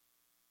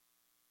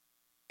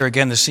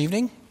Again this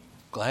evening.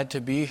 Glad to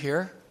be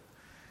here,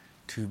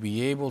 to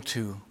be able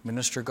to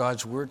minister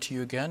God's word to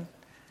you again.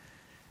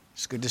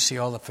 It's good to see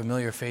all the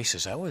familiar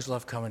faces. I always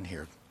love coming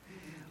here.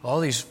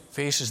 All these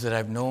faces that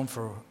I've known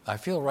for, I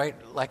feel right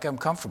like I'm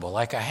comfortable,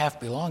 like I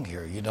half belong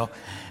here, you know.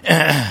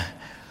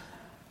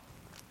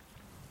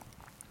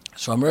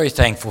 So I'm very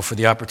thankful for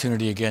the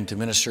opportunity again to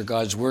minister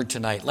God's word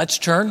tonight. Let's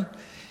turn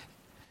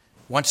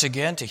once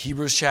again to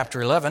Hebrews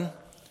chapter 11.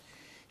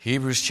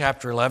 Hebrews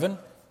chapter 11.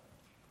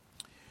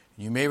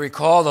 You may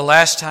recall the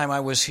last time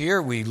I was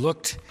here, we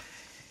looked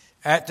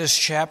at this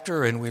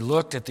chapter and we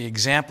looked at the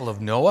example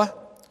of Noah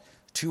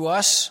to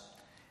us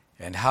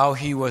and how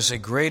he was a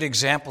great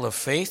example of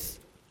faith.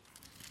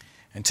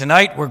 And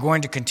tonight we're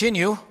going to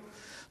continue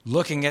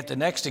looking at the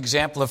next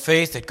example of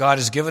faith that God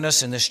has given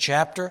us in this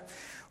chapter.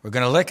 We're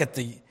going to look at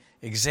the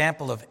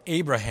example of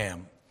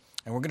Abraham.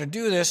 And we're going to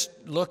do this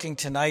looking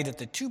tonight at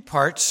the two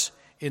parts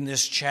in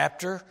this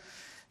chapter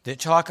that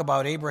talk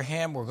about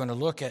Abraham. We're going to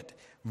look at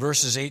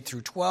verses 8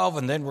 through 12,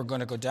 and then we're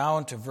going to go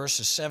down to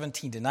verses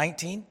 17 to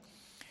 19.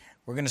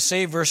 We're going to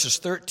save verses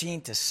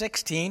 13 to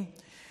 16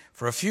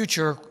 for a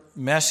future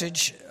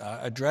message,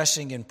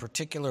 addressing in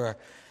particular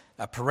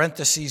a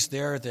parentheses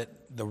there that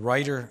the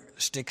writer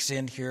sticks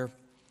in here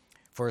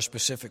for a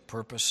specific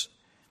purpose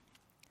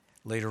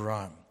later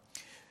on.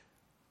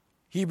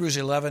 Hebrews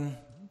 11,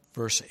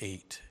 verse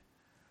 8.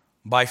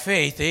 By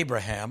faith,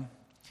 Abraham,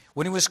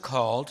 when he was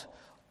called,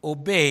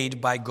 obeyed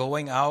by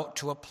going out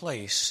to a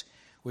place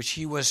which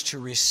he was to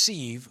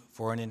receive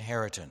for an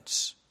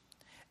inheritance.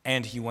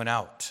 And he went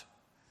out,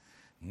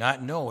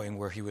 not knowing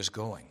where he was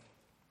going.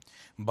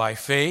 By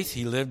faith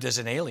he lived as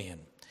an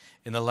alien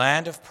in the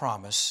land of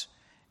promise,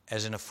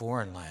 as in a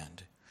foreign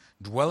land,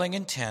 dwelling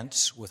in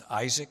tents with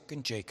Isaac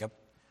and Jacob,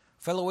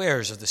 fellow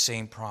heirs of the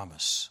same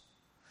promise.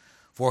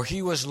 For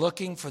he was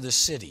looking for the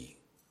city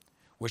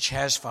which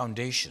has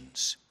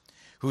foundations,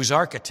 whose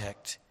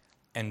architect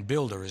and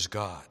builder is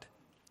God.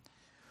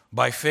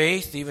 By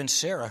faith even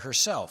Sarah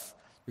herself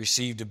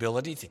received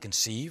ability to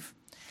conceive,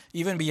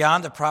 even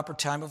beyond the proper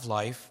time of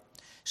life,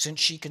 since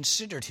she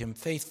considered him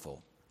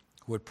faithful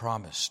who had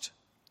promised.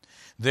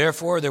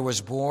 Therefore there was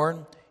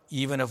born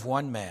even of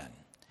one man,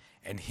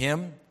 and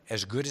him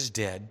as good as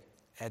dead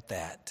at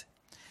that,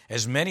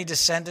 as many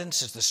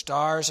descendants as the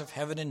stars of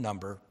heaven in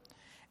number,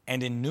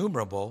 and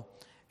innumerable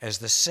as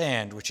the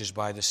sand which is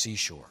by the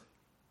seashore.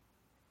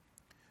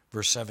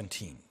 Verse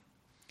 17.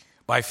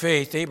 By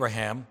faith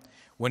Abraham,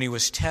 when he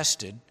was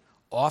tested,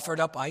 offered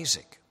up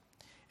Isaac.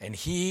 And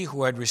he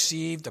who had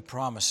received the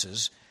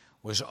promises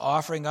was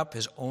offering up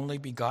his only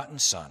begotten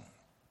son.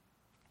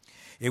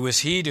 It was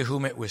he to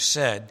whom it was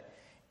said,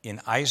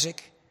 in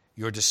Isaac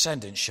your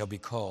descendants shall be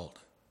called.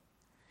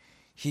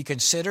 He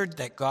considered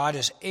that God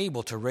is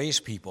able to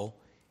raise people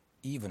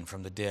even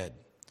from the dead,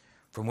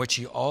 from which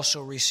he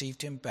also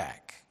received him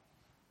back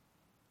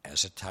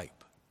as a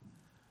type.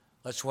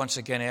 Let's once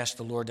again ask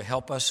the Lord to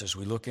help us as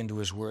we look into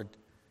his word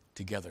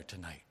together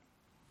tonight.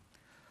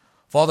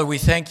 Father, we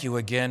thank you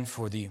again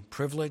for the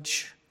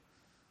privilege,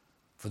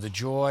 for the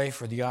joy,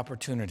 for the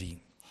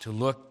opportunity to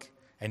look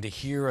and to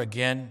hear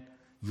again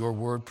your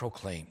word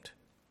proclaimed.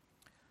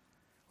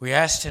 We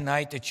ask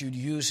tonight that you'd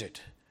use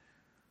it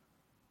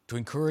to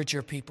encourage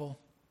your people,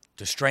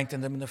 to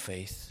strengthen them in the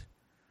faith,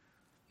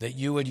 that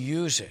you would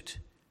use it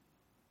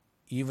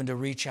even to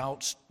reach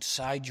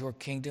outside your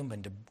kingdom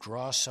and to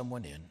draw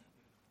someone in.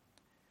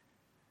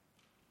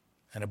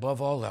 And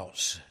above all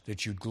else,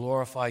 that you'd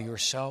glorify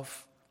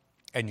yourself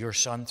and your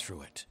Son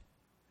through it.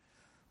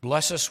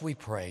 Bless us, we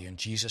pray, in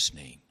Jesus'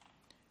 name.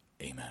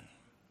 Amen.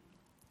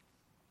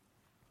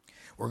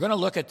 We're going to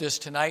look at this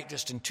tonight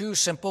just in two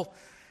simple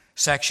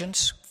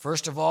sections.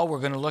 First of all,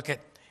 we're going to look at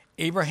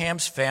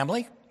Abraham's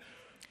family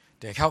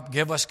to help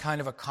give us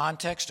kind of a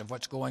context of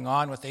what's going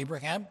on with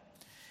Abraham.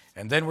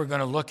 And then we're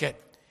going to look at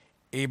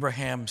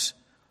Abraham's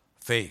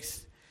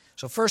faith.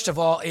 So first of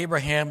all,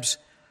 Abraham's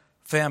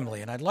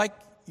family. And I'd like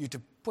you to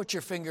put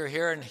your finger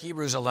here in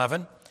Hebrews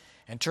 11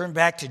 and turn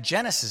back to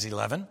Genesis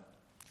 11.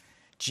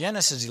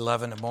 Genesis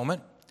 11 a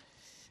moment.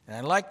 And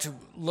I'd like to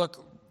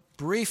look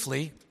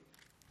briefly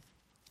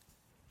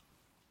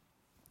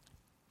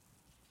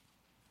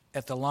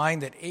at the line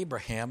that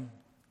Abraham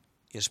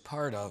is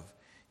part of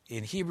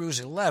in Hebrews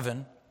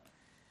 11,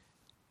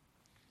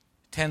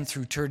 10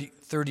 through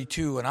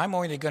 32. And I'm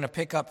only going to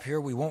pick up here.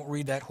 We won't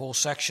read that whole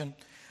section.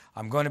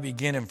 I'm going to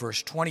begin in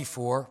verse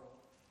 24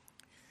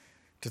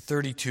 to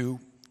 32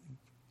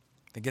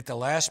 to get the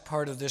last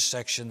part of this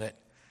section that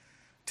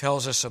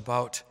tells us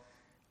about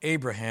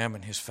Abraham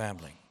and his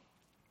family.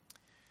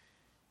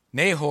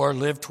 Nahor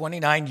lived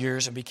 29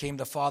 years and became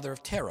the father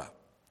of Terah.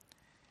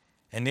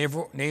 And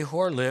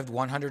Nahor lived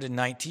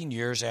 119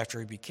 years after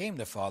he became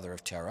the father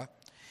of Terah,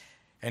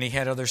 and he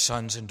had other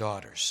sons and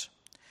daughters.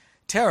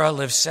 Terah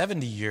lived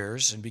 70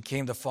 years and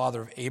became the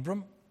father of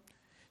Abram,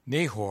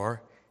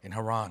 Nahor, and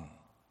Haran.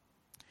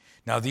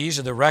 Now these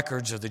are the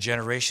records of the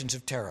generations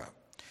of Terah.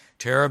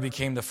 Terah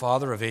became the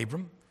father of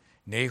Abram,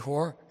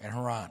 Nahor, and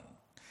Haran.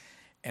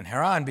 And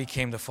Haran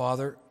became the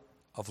father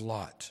of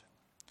Lot.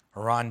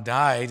 Haran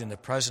died in the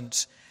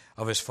presence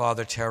of his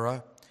father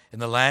Terah in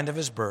the land of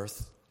his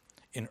birth,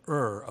 in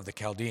Ur of the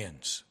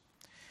Chaldeans.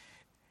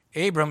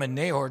 Abram and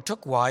Nahor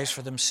took wives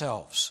for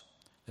themselves.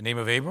 The name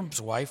of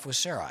Abram's wife was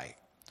Sarai,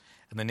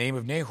 and the name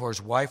of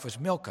Nahor's wife was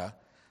Milcah,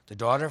 the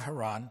daughter of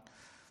Haran,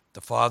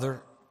 the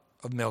father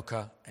of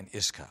Milcah and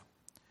Iscah.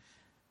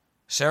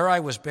 Sarai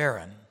was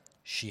barren;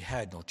 she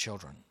had no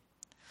children.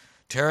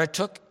 Terah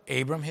took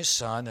Abram his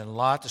son, and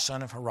Lot the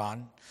son of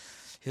Haran,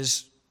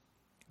 his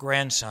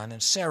grandson,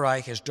 and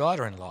Sarai his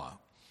daughter-in-law,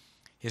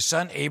 his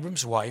son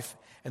Abram's wife,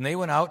 and they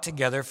went out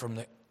together from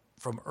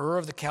Ur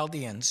of the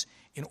Chaldeans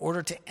in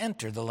order to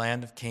enter the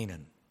land of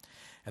Canaan.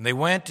 And they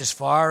went as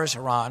far as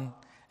Haran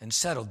and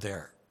settled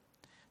there.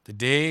 The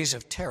days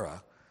of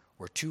Terah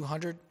were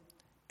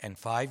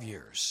 205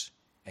 years,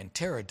 and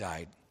Terah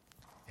died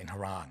in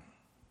Haran.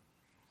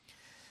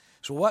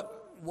 So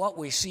what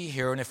we see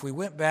here, and if we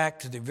went back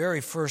to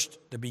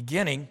the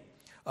beginning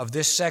of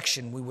this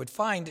section, we would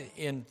find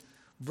in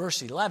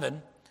verse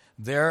 11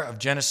 there of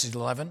Genesis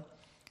 11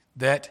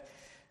 that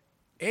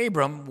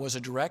Abram was a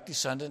direct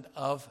descendant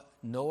of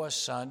Noah's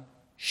son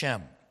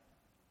Shem.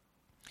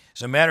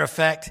 As a matter of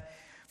fact,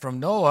 from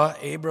Noah,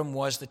 Abram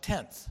was the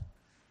 10th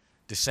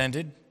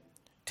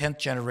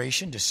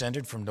generation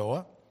descended from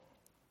Noah.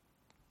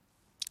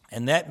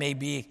 And that may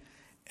be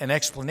an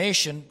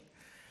explanation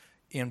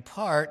in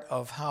part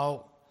of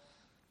how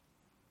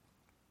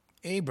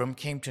Abram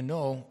came to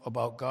know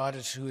about God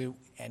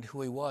and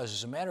who he was.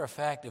 As a matter of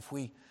fact, if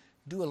we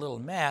do a little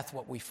math,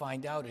 what we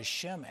find out is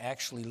Shem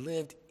actually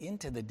lived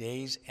into the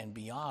days and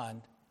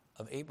beyond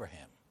of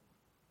Abraham.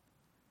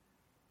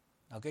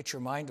 Now get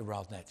your mind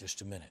around that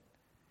just a minute.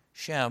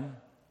 Shem,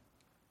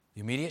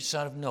 the immediate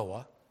son of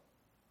Noah,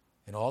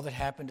 and all that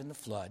happened in the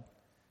flood,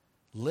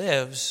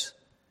 lives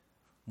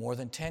more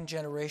than 10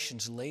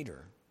 generations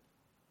later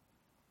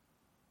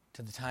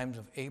to the times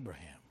of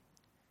Abraham.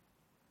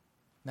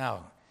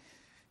 Now,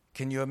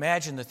 can you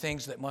imagine the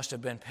things that must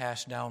have been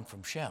passed down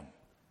from Shem?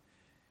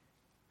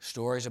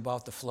 Stories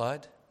about the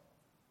flood,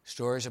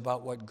 stories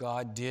about what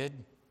God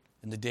did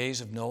in the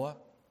days of Noah,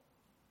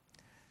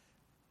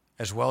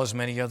 as well as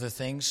many other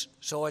things.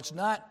 So it's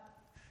not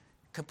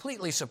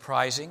completely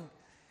surprising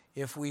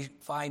if we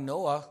find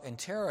Noah and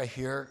Terah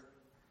here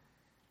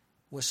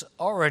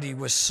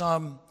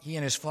he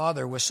and his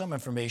father, with some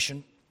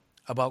information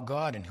about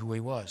God and who he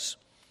was.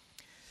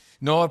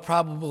 Noah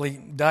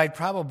died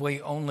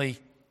only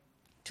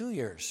 2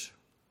 years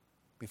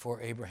before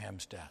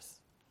Abraham's death.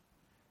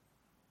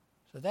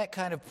 So that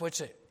kind of puts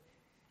it,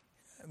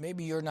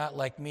 maybe you're not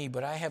like me,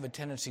 but I have a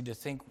tendency to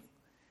think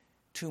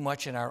too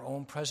much in our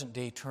own present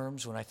day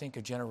terms. When I think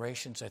of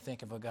generations, I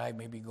think of a guy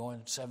maybe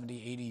going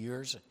 70, 80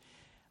 years.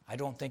 I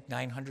don't think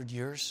 900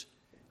 years.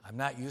 I'm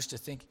not used to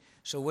thinking.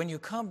 So when you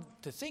come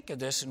to think of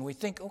this and we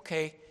think,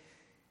 okay,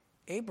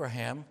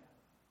 Abraham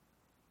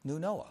knew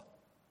Noah.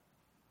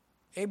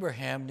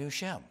 Abraham knew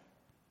Shem,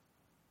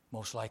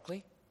 most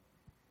likely.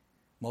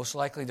 Most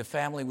likely the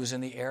family was in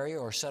the area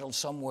or settled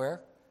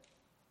somewhere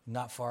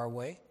not far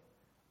away.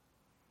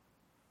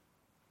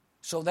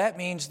 So that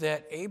means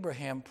that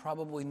Abraham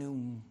probably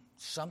knew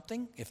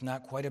something, if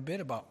not quite a bit,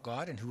 about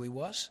God and who he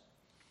was.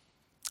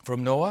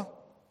 From Noah,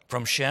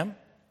 from Shem,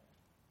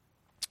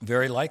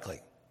 very likely.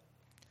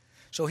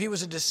 So he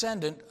was a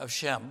descendant of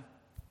Shem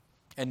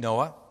and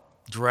Noah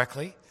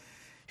directly.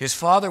 His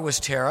father was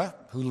Terah,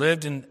 who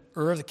lived in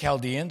Ur of the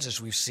Chaldeans,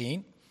 as we've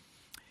seen.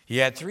 He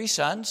had 3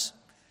 sons,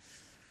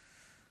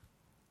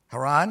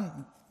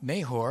 Haran,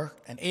 Nahor,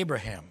 and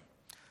Abraham.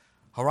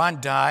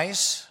 Haran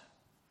dies,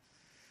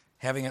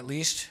 having at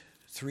least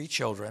 3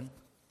 children,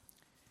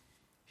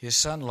 his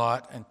son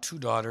Lot and 2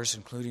 daughters,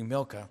 including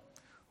Milcah,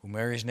 who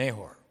marries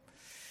Nahor.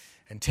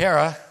 And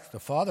Terah, the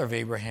father of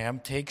Abraham,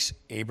 takes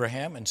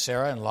Abraham and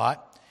Sarah and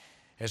Lot,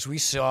 as we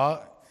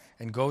saw,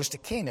 and goes to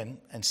Canaan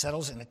and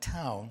settles in a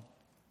town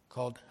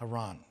called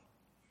Haran.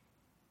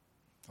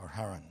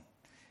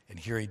 And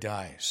here he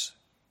dies.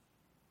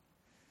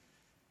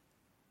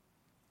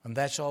 And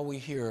that's all we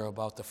hear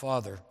about the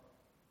father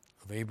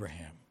of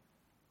Abraham.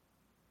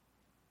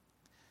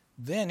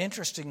 Then,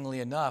 interestingly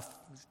enough,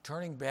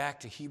 turning back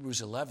to Hebrews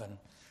 11,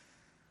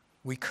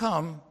 we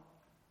come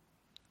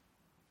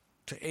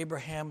to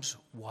Abraham's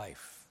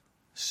wife,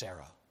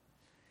 Sarah.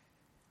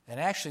 And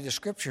actually, the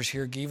scriptures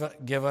here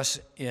give us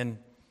in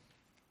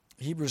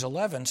Hebrews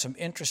 11 some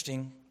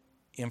interesting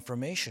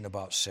information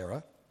about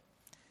Sarah.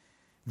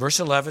 Verse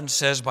 11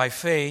 says, "By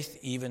faith,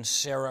 even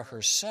Sarah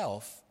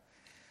herself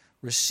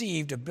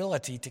received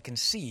ability to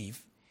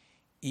conceive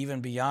even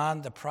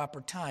beyond the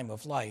proper time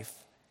of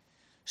life,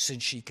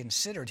 since she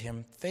considered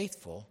him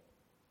faithful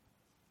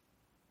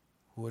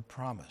who had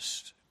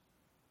promised."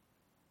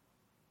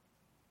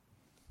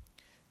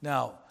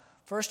 Now,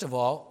 first of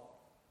all,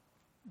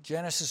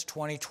 Genesis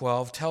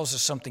 20:12 tells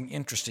us something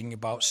interesting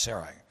about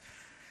Sarai.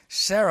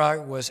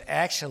 Sarah was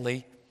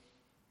actually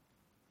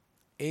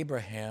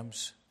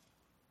Abraham's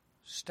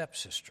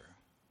stepsister.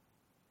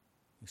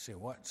 You say,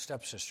 what?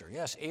 Stepsister?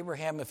 Yes,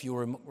 Abraham, if you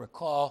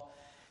recall,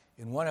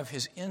 in one of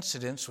his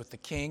incidents with the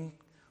king,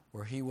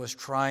 where he was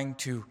trying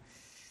to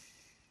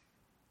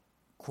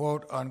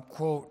quote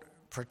unquote,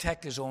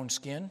 protect his own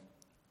skin,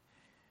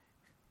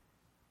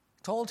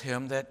 told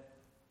him that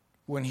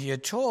when he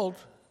had told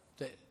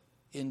that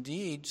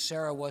indeed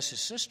Sarah was his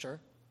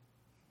sister,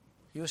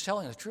 he was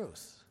telling the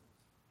truth.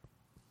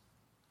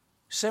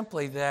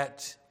 Simply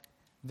that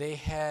they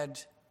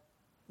had,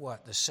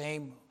 the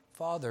same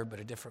father but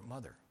a different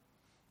mother.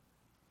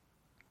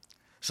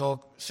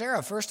 So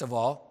Sarah, first of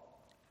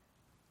all,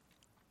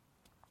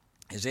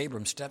 is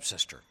Abram's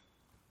stepsister.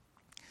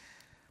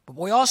 But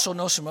we also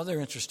know some other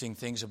interesting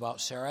things about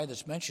Sarai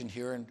that's mentioned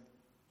here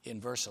in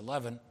verse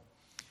 11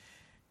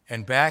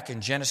 and back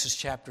in Genesis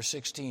chapter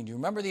 16. Do you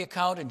remember the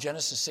account in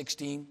Genesis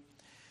 16?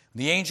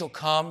 The angel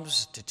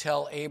comes to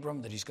tell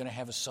Abram that he's going to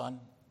have a son.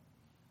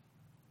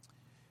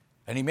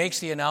 And he makes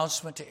the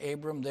announcement to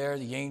Abram there.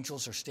 The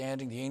angels are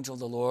standing, the angel of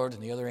the Lord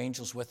and the other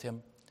angels with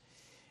him.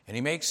 And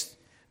he makes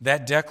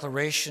that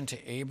declaration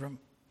to Abram.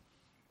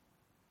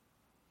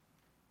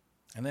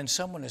 And then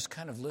someone is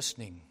kind of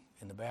listening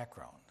in the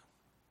background,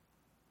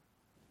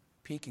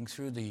 peeking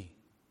through the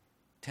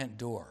tent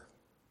door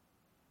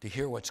to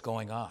hear what's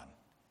going on.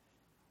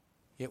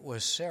 It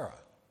was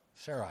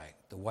Sarai,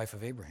 the wife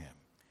of Abraham.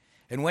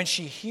 And when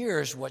she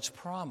hears what's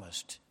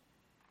promised,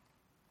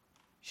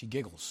 she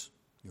giggles.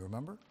 You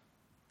remember?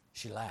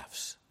 She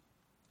laughs.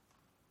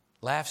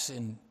 Laughs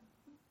in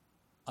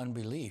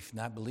unbelief,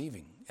 not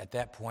believing at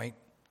that point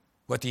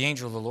what the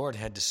angel of the Lord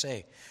had to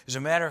say. As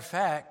a matter of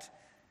fact,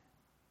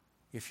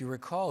 if you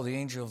recall, the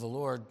angel of the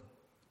Lord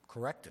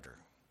corrected her.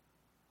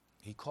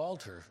 He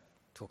called her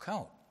to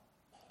account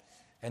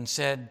and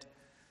said,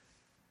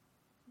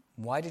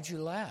 "Why did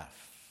you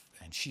laugh?"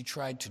 And she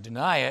tried to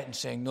deny it and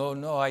saying,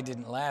 No, I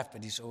didn't laugh.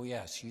 But he said, "Oh,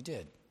 yes, you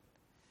did."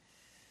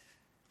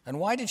 And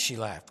why did she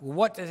laugh? Well,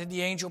 what did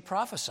the angel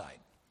prophesy?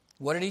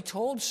 What had he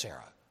told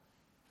Sarah?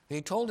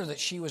 He told her that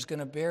she was going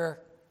to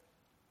bear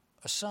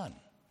a son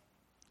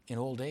in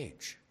old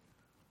age.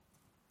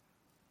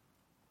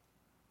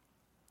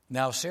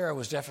 Now, Sarah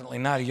was definitely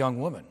not a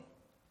young woman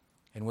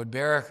and would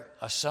bear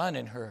a son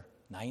in her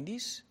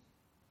 90s.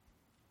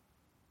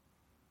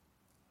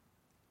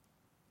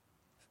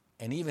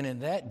 And even in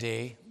that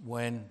day,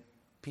 when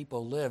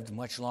people lived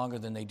much longer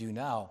than they do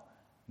now,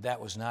 that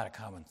was not a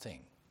common thing.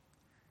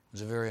 It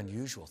was a very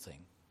unusual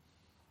thing.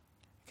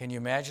 Can you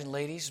imagine,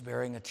 ladies,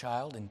 bearing a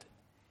child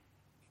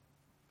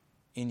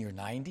in your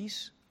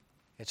 90s?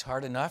 It's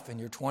hard enough in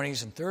your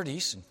 20s and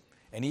 30s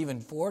and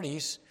even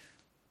 40s,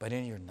 but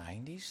in your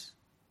 90s?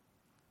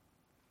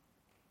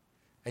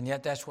 And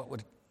yet that's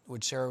what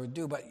Sarah would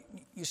do. But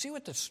you see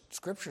what the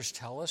scriptures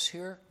tell us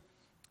here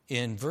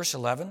in verse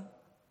 11?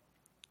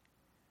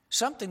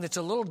 Something that's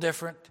a little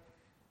different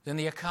than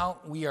the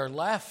account we are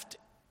left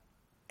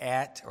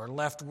at or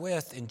left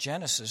with in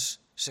Genesis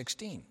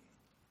 16.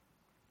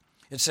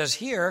 It says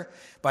here,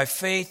 by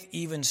faith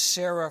even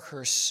Sarah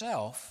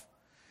herself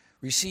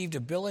received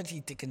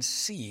ability to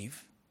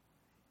conceive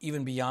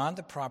even beyond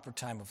the proper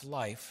time of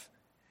life,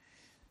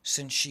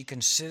 since she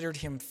considered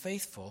him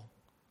faithful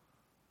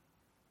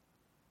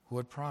who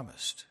had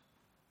promised.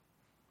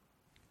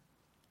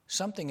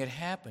 Something had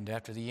happened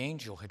after the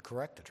angel had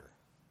corrected her.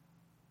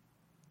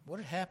 What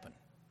had happened?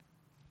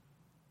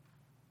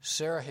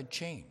 Sarah had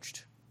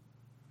changed.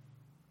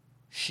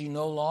 She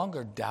no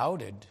longer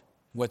doubted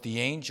what the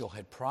angel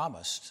had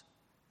promised.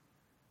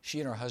 She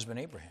and her husband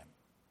Abraham.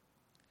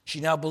 She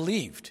now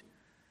believed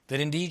that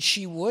indeed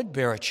she would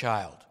bear a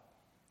child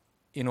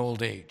in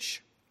old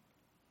age.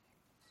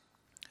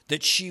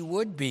 That she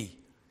would be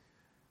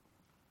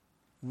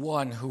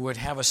one who would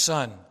have a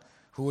son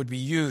who would be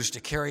used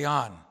to carry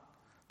on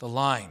the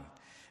line.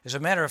 As a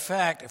matter of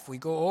fact, if we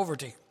go over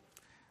to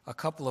a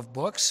couple of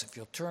books, if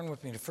you'll turn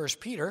with me to 1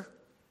 Peter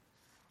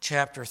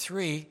chapter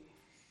 3,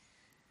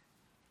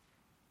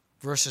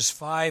 verses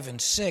 5 and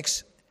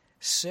 6,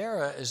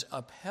 Sarah is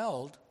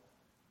upheld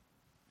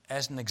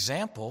as an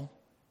example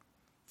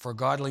for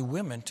godly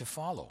women to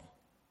follow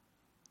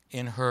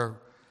in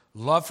her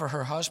love for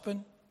her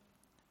husband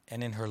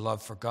and in her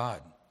love for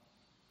God.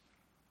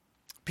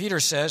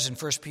 Peter says in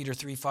 1 Peter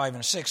 3, 5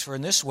 and 6, for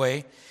in this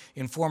way,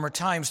 in former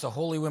times, the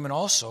holy women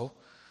also,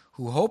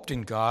 who hoped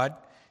in God,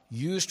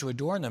 used to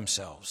adorn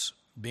themselves,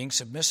 being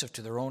submissive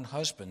to their own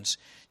husbands,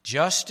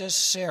 just as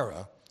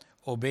Sarah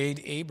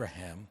obeyed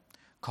Abraham,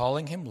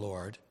 calling him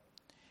Lord,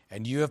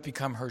 and you have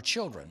become her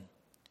children,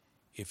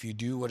 if you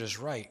do what is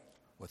right,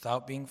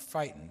 without being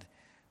frightened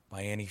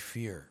by any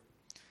fear.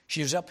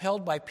 She is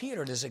upheld by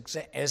Peter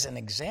as an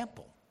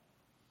example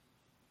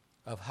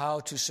of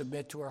how to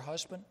submit to her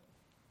husband,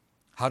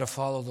 how to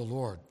follow the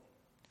Lord.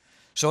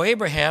 So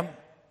Abraham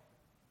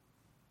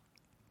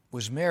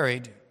was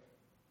married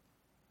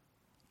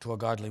to a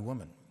godly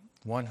woman,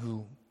 one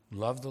who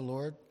loved the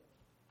Lord,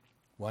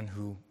 one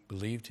who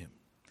believed him.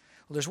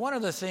 Well, there's one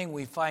other thing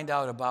we find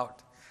out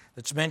about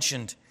that's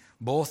mentioned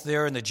both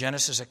there in the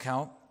Genesis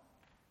account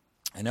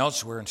and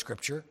elsewhere in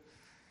Scripture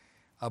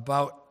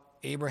about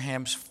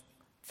Abraham's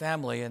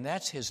family, and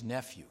that's his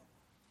nephew.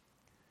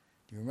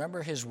 Do you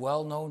remember his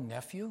well-known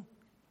nephew,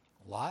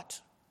 Lot?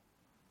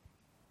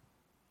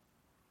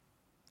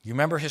 You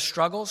remember his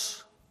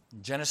struggles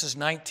In Genesis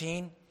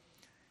 19,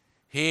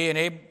 he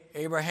and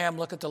Abraham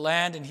look at the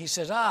land and he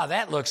says,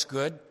 that looks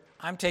good.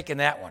 I'm taking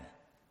that one.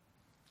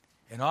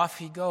 And off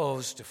he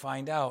goes to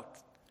find out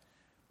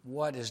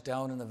what is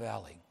down in the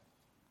valley.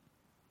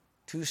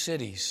 2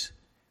 cities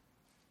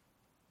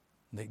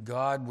that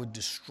God would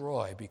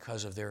destroy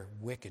because of their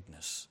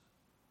wickedness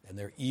and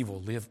their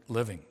evil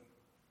living.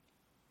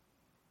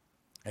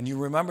 And you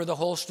remember the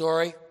whole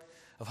story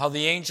of how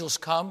the angels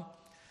come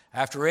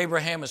after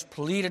Abraham has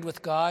pleaded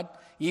with God,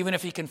 even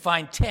if he can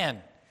find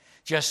 10,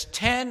 just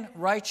 10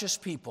 righteous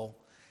people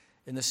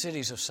in the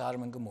cities of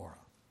Sodom and Gomorrah.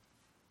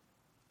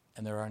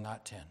 And there are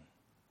not 10.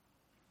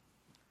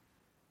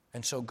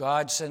 And so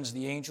God sends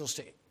the angels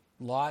to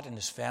Lot and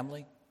his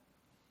family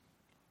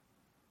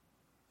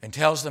and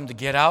tells them to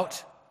get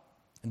out,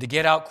 and to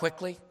get out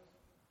quickly.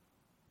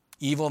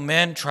 Evil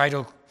men try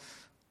to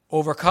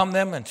overcome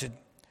them and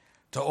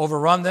to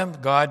overrun them.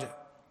 God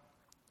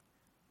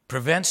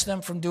prevents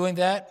them from doing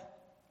that.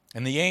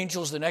 And the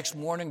angels the next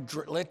morning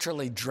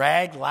literally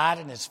drag Lot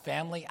and his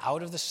family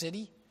out of the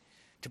city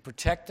to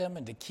protect them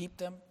and to keep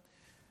them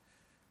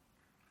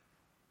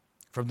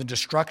from the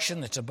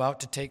destruction that's about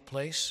to take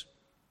place.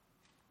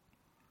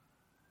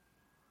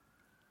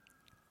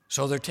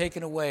 So they're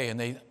taken away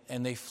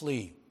and they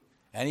flee.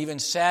 And even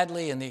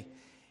sadly,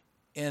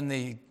 in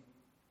the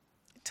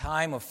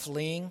time of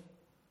fleeing,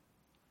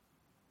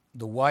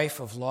 the wife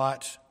of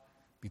Lot,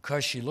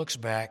 because she looks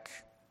back,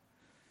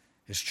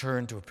 is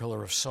turned to a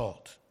pillar of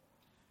salt.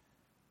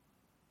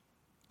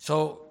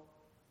 So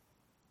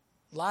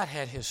Lot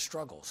had his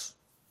struggles,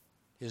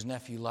 his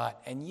nephew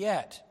Lot. And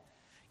yet,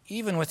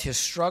 even with his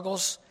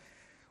struggles,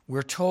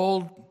 we're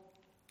told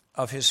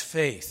of his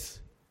faith.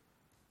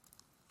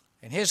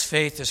 And his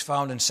faith is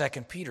found in 2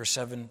 Peter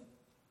 7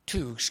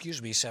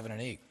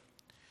 and 8.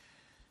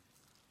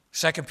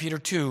 2 Peter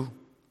 2,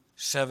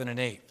 7 and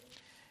 8.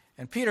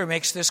 And Peter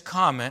makes this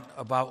comment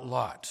about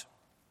Lot.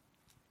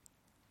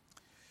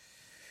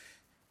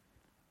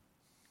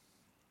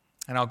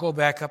 And I'll go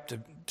back up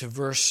to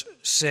verse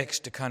 6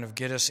 to kind of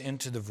get us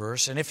into the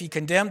verse. And if he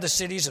condemned the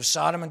cities of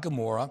Sodom and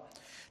Gomorrah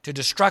to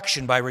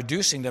destruction by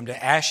reducing them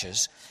to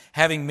ashes,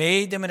 having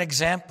made them an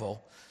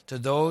example to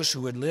those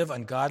who would live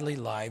ungodly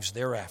lives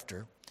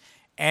thereafter,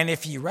 and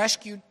if he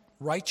rescued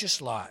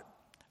righteous Lot,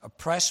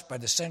 oppressed by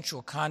the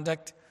sensual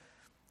conduct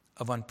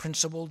of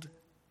unprincipled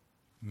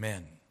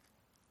men.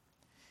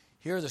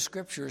 Here the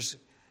scriptures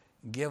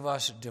give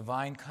us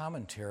divine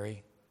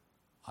commentary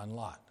on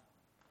Lot.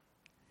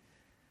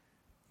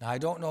 Now, I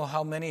don't know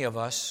how many of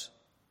us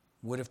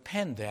would have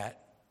penned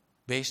that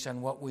based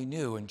on what we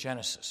knew in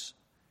Genesis.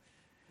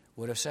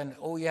 Would have said,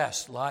 oh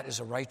yes, Lot is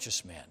a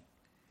righteous man.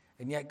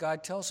 And yet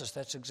God tells us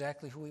that's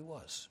exactly who he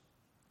was.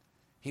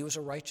 He was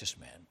a righteous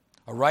man.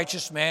 A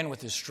righteous man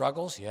with his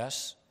struggles,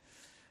 yes.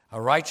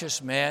 A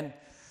righteous man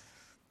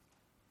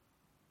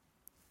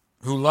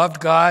who loved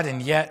God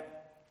and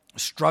yet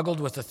struggled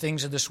with the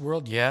things of this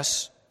world,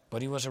 yes.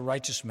 But he was a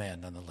righteous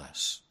man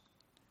nonetheless.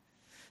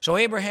 So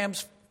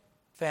Abraham's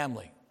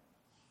family,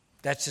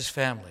 that's his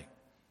family.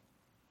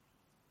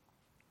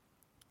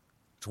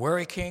 It's where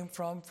he came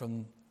from.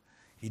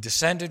 He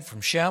descended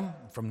from Shem,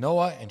 from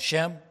Noah and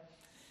Shem.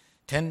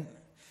 10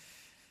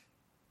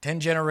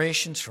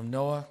 generations from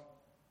Noah.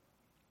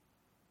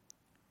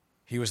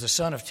 He was the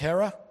son of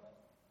Terah.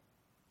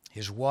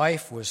 His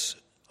wife was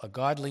a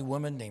godly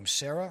woman named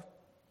Sarah.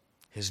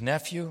 His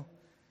nephew,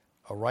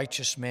 a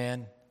righteous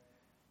man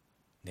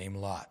named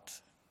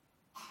Lot.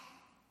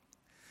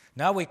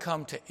 Now we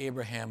come to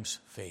Abraham's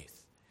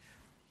faith.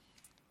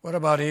 What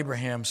about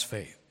Abraham's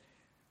faith?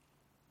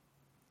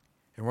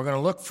 And we're going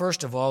to look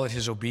first of all at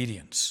his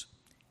obedience.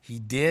 He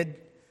did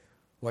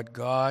what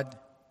God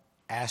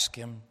asked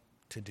him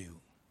to do.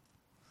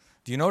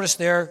 Do you notice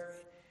there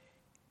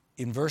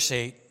in verse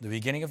 8, the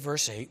beginning of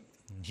verse 8,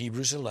 in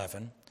Hebrews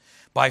 11,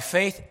 by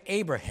faith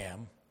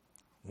Abraham,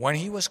 when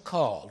he was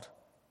called,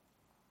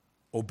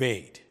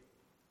 obeyed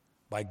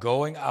by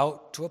going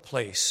out to a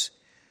place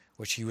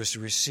which he was to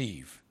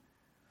receive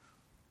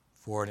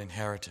for an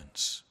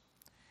inheritance.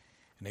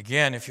 And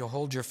again, if you'll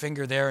hold your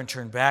finger there and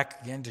turn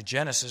back again to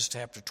Genesis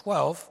chapter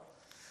 12,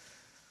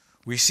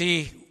 we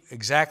see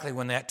exactly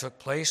when that took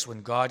place,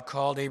 when God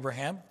called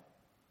Abraham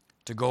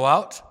to go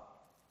out.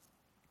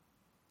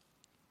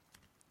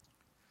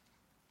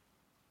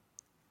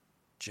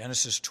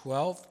 Genesis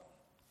 12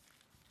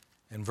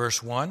 and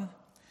verse 1.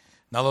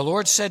 Now the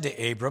Lord said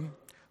to Abram,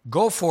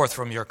 go forth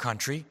from your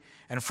country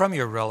and from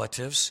your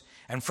relatives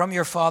and from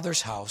your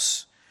father's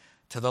house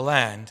to the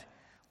land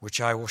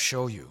which I will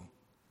show you.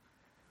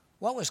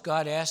 What was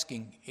God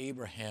asking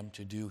Abraham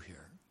to do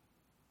here?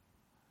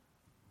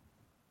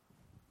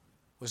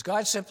 Was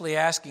God simply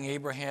asking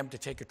Abraham to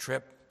take a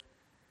trip,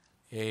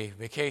 a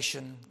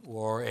vacation,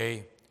 or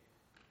a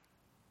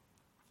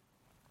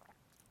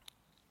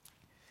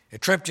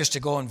trip just to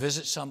go and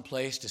visit some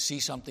place to see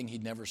something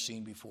he'd never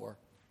seen before?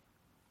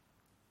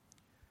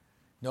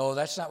 No,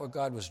 that's not what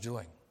God was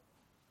doing.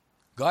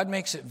 God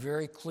makes it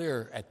very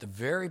clear at the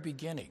very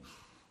beginning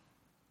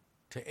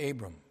to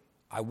Abram,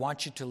 I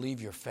want you to leave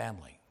your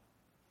family.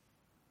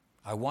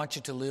 I want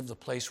you to leave the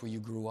place where you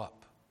grew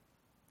up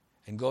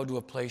and go to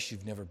a place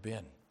you've never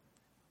been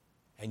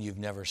and you've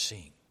never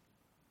seen.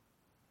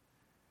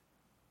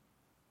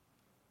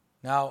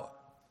 Now,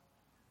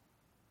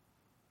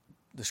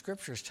 the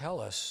scriptures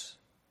tell us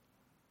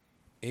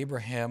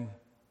Abraham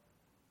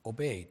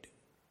obeyed.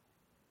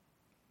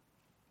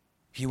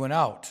 He went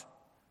out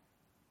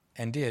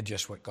and did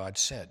just what God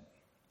said.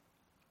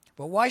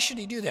 But why should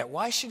he do that?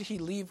 Why should he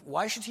leave?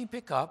 Why should he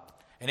pick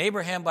up? And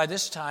Abraham by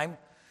this time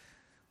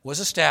was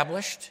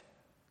established,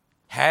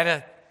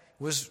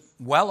 was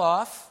well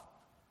off,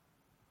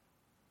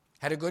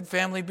 had a good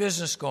family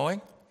business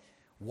going.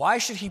 Why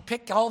should he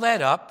pick all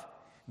that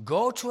up,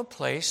 go to a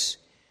place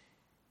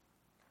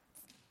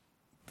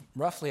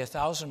roughly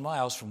 1,000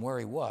 miles from where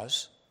he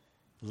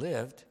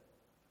lived,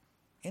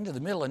 into the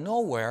middle of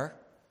nowhere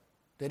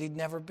that he'd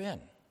never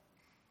been?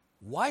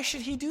 Why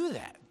should he do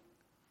that?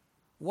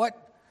 What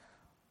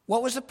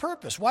was the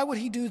purpose? Why would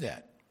he do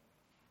that?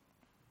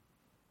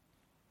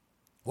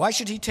 Why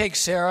should he take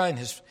Sarah and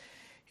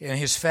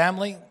his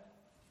family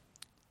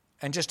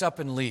and just up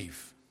and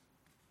leave?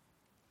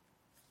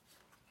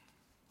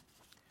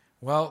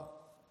 Well,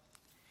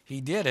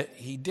 he did it.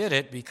 He did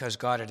it because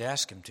God had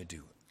asked him to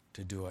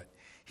do it.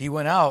 He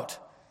went out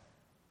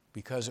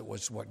because it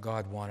was what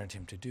God wanted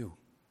him to do.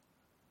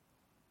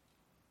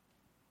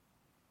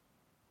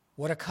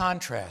 What a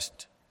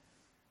contrast.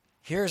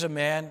 Here's a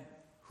man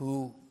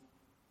who,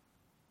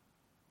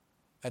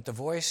 at the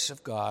voice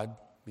of God,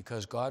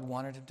 because God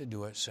wanted him to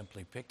do it,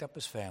 simply picked up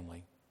his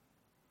family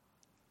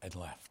and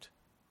left.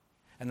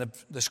 And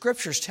the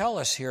scriptures tell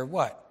us here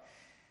what?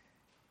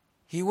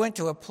 He went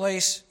to a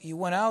place, he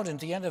went out, and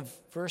at the end of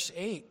verse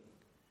 8,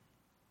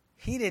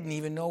 he didn't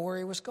even know where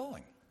he was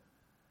going.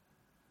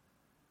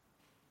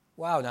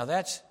 Wow, now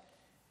that's...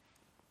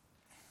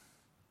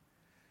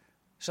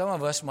 Some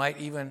of us might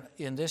even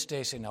in this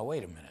day say, now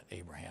wait a minute,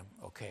 Abraham,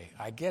 okay,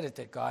 I get it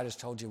that God has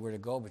told you where to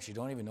go, but you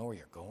don't even know where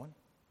you're going?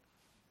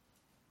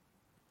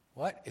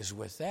 What is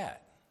with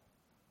that?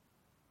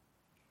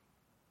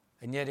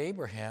 And yet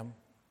Abraham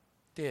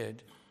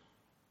did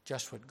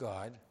just what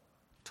God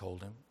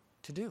told him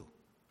to do.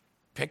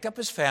 Picked up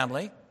his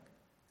family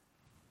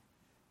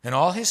and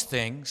all his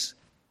things,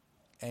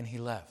 and he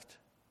left.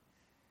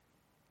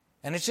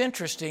 And it's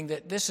interesting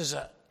that this is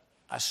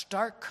a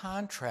stark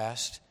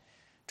contrast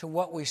to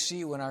what we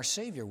see when our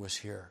Savior was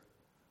here.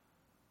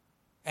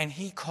 And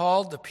he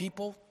called the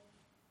people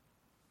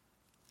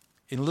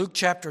in Luke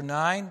chapter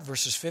 9,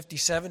 verses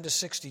 57 to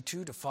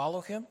 62, to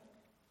follow him.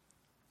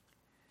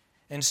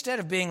 Instead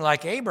of being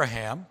like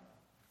Abraham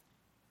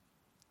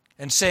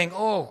and saying,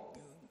 oh,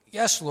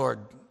 yes, Lord,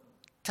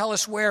 tell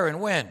us where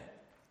and when.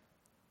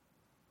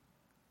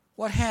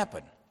 What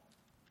happened?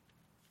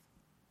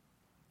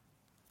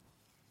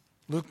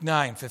 Luke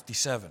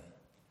 9:57.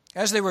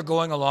 As they were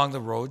going along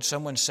the road,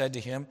 someone said to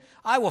him,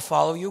 I will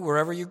follow you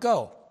wherever you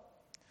go.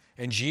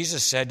 And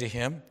Jesus said to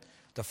him,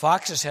 the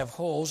foxes have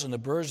holes and the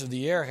birds of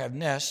the air have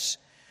nests,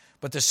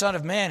 but the Son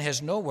of Man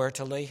has nowhere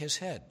to lay his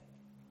head.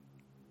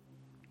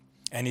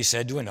 And he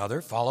said to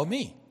another, follow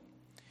me.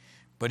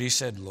 But he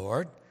said,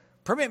 Lord,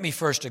 permit me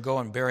first to go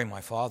and bury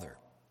my father.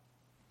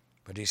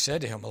 But he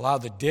said to him, allow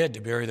the dead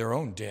to bury their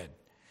own dead.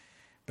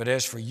 But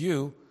as for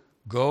you,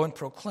 go and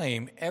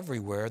proclaim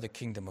everywhere the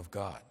kingdom of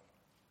God.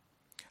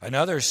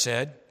 Another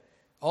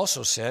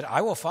also said,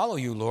 I will follow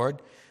you,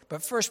 Lord,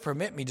 but first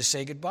permit me to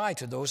say goodbye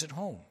to those at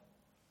home.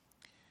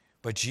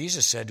 But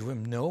Jesus said to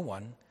him, no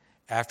one,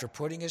 after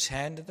putting his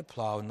hand to the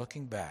plow and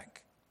looking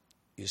back,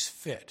 is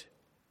fit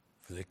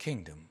for the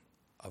kingdom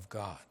of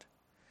God.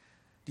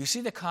 Do you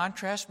see the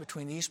contrast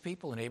between these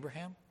people and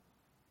Abraham?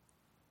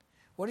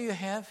 What do you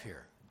have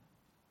here?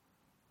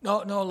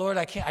 No, Lord,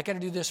 I can't. I got to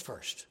do this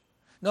first.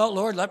 No,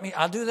 Lord,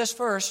 I'll do this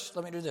first.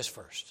 Let me do this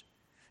first.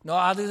 No,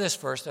 I'll do this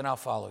first, then I'll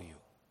follow you.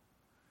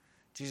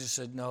 Jesus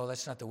said, no,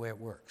 that's not the way it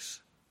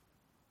works.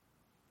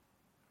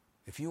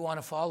 If you want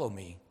to follow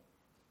me,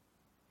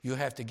 you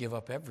have to give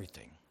up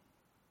everything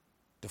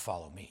to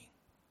follow me.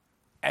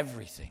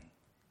 Everything.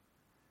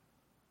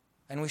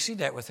 And we see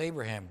that with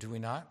Abraham, do we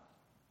not?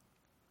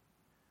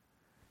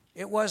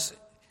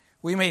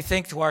 We may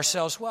think to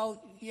ourselves,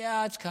 well,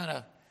 yeah, it's kind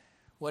of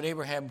what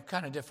Abraham,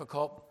 kind of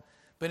difficult.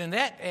 But in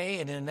that day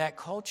and in that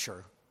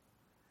culture,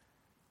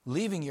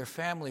 leaving your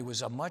family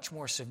was a much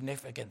more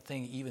significant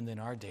thing even than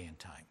our day and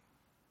time.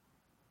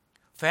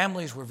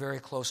 Families were very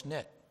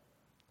close-knit.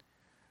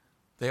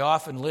 They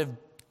often lived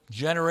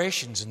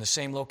generations in the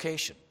same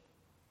location.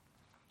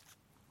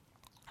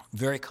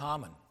 Very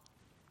common.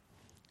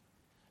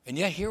 And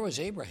yet here was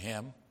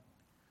Abraham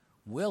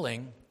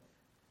willing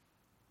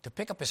to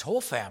pick up his whole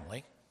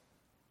family,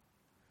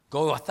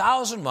 go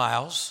 1,000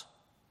 miles,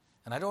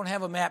 and I don't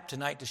have a map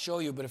tonight to show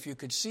you, but if you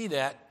could see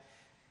that,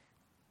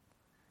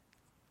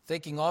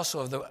 thinking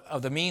also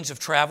of the means of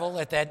travel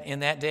in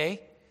that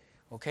day.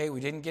 Okay, we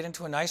didn't get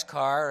into a nice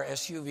car, or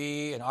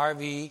SUV, an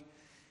RV,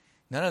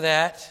 none of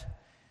that.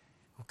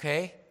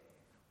 Okay,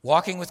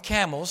 walking with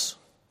camels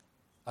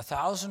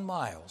 1,000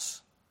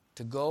 miles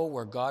to go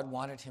where God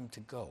wanted him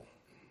to go.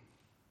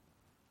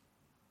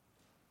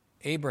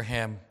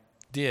 Abraham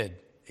did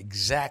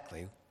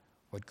exactly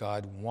what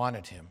God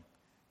wanted him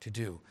to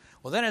do.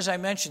 Well, then, as I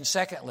mentioned,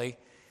 secondly,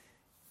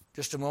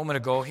 just a moment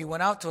ago, he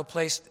went out to a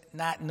place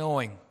not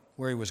knowing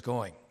where he was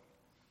going.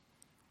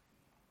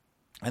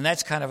 And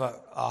that's kind of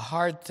a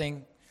hard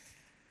thing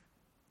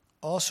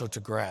also to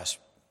grasp.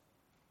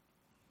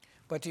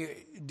 But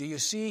do you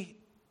see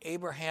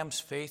Abraham's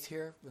faith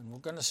here? And we're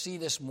going to see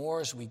this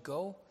more as we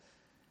go.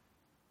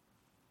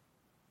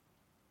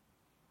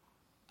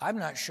 I'm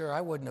not sure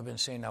I wouldn't have been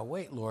saying, now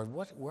wait, Lord,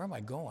 where am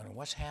I going and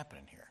what's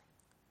happening here?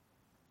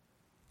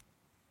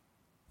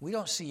 We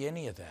don't see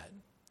any of that.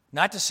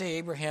 Not to say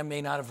Abraham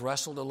may not have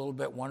wrestled a little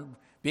bit,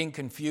 being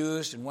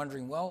confused and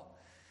wondering, well,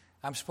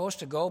 I'm supposed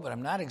to go, but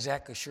I'm not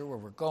exactly sure where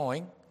we're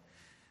going.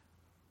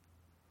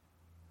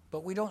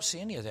 But we don't see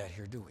any of that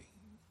here, do we?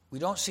 We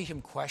don't see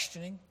him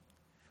questioning.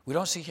 We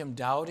don't see him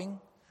doubting,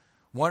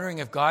 wondering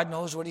if God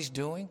knows what he's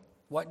doing.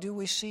 What do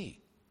we see?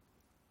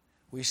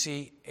 We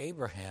see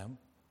Abraham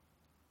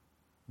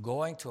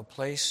going to a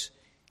place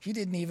he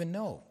didn't even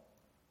know.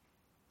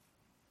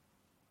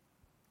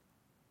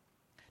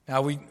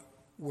 Now,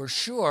 we're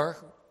sure,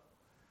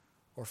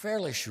 or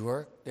fairly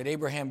sure, that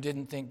Abraham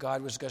didn't think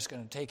God was just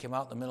going to take him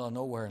out in the middle of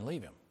nowhere and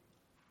leave him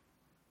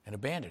and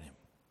abandon him.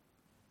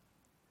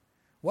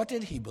 What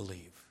did he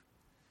believe?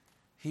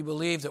 He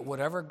believed that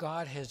whatever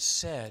God had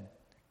said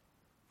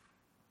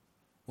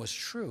was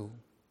true,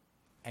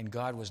 and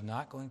God was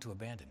not going to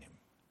abandon him.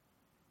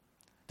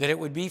 That it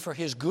would be for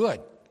his good,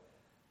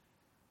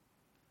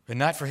 but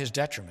not for his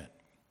detriment.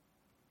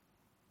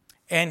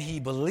 And he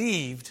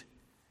believed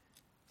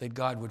that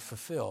God would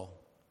fulfill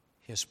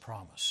his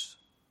promise.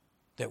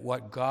 That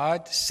what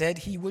God said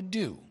he would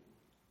do,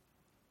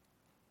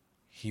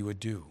 he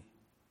would do.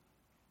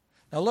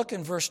 Now look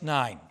in verse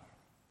 9.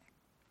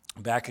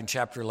 Back in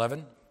chapter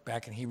 11,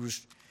 back in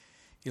Hebrews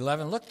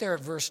 11. Look there at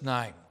verse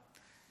 9.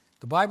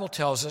 The Bible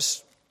tells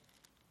us,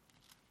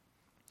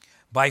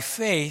 by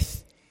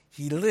faith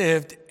he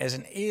lived as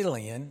an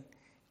alien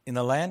in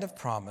the land of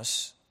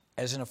promise,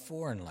 as in a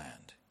foreign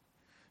land,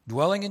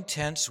 dwelling in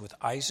tents with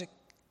Isaac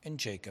and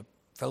Jacob,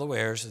 fellow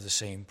heirs of the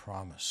same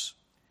promise.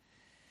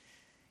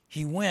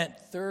 He went,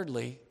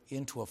 thirdly,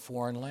 into a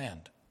foreign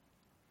land.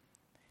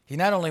 He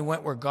not only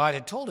went where God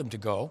had told him to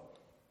go,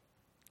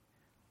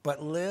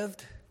 but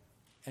lived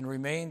and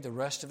remained the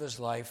rest of his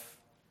life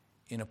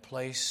in a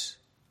place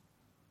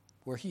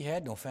where he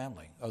had no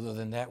family other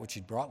than that which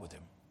he'd brought with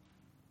him.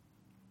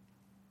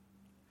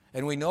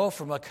 And we know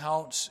from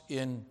accounts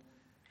in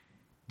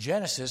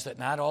Genesis that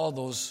not all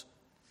those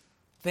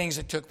things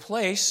that took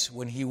place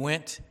when he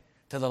went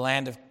to the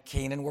land of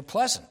Canaan were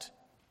pleasant.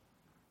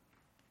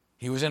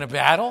 He was in a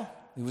battle.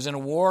 He was in a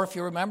war, if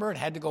you remember, and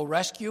had to go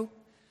rescue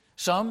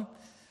some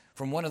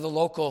from one of the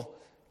local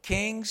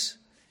kings.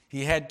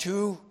 He had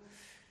 2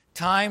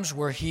 times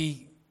where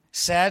he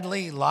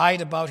sadly lied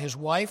about his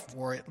wife,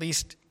 or at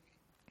least,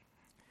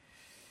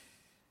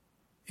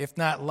 if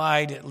not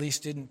lied, at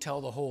least didn't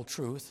tell the whole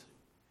truth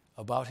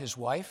about his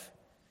wife,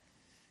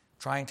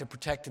 trying to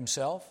protect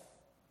himself.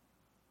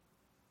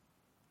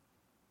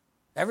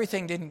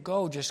 Everything didn't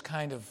go just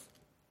kind of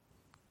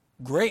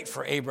great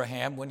for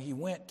Abraham when he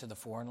went to the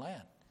foreign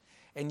land.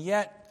 And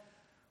yet,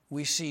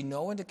 we see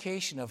no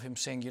indication of him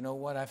saying, you know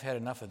what, I've had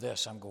enough of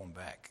this, I'm going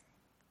back.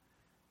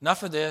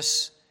 Enough of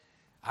this.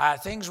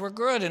 Things were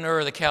good in Ur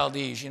of the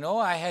Chaldees. You know,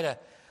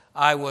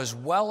 I was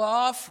well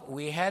off.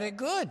 We had it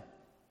good.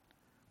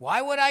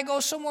 Why would I go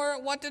somewhere?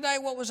 What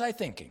was I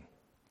thinking?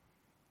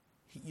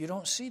 You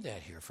don't see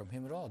that here from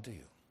him at all, do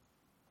you?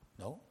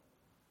 No.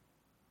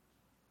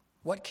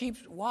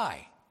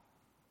 Why?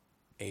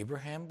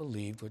 Abraham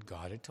believed what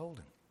God had told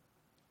him.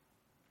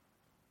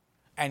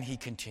 And he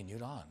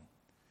continued on.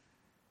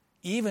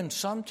 Even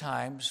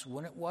sometimes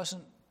when it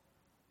wasn't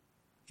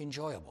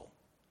enjoyable.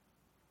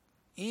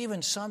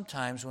 Even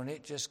sometimes when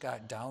it just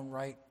got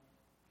downright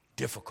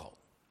difficult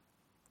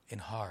and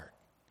hard.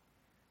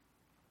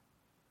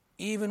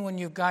 Even when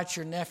you've got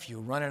your nephew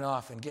running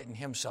off and getting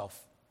himself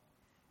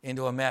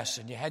into a mess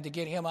and you had to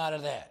get him out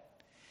of that.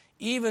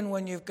 Even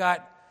when you've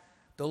got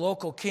the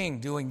local king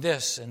doing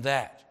this and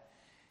that.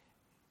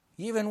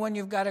 Even when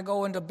you've got to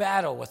go into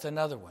battle with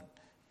another one.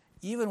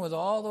 Even with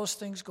all those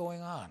things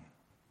going on,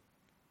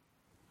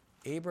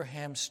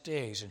 Abraham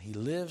stays and he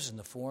lives in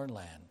the foreign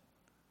land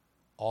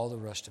all the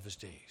rest of his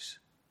days,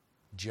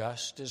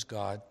 just as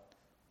God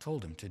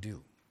told him to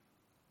do.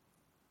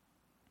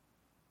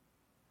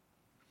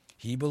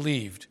 He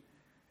believed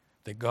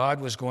that God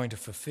was going to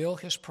fulfill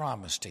his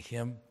promise to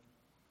him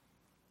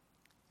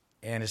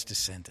and his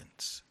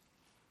descendants.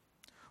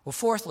 Well,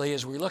 fourthly,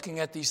 as we're looking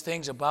at these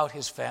things about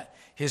his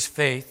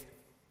faith,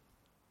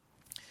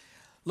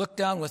 look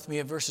down with me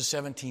at verses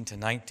 17 to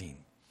 19.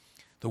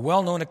 The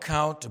well-known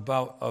account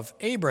of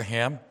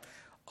Abraham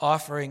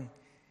offering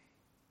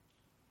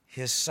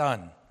his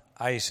son,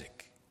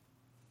 Isaac.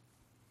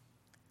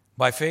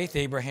 By faith,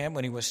 Abraham,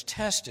 when he was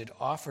tested,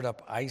 offered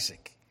up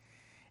Isaac.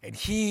 And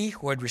he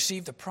who had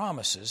received the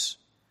promises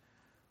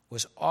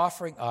was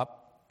offering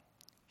up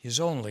his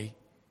only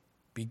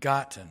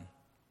begotten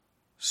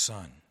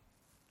son.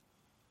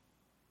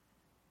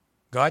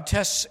 God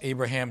tests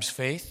Abraham's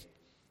faith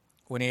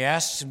when he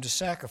asks him to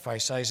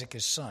sacrifice Isaac,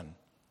 his son,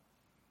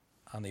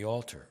 on the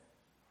altar.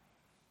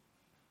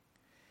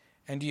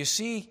 And do you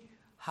see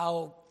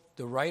how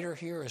the writer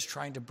here is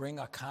trying to bring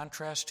a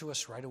contrast to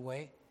us right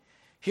away?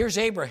 Here's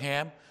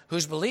Abraham,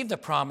 who's believed the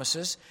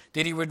promises,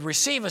 that he would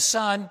receive a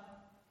son.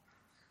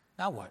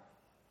 Now what?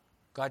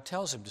 God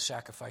tells him to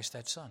sacrifice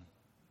that son.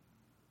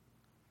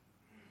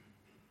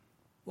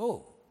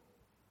 Whoa.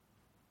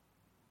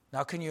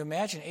 Now can you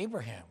imagine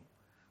Abraham?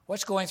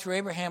 What's going through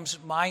Abraham's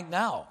mind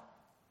now?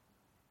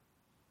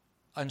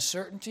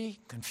 Uncertainty,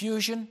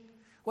 confusion.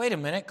 Wait a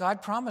minute,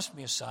 God promised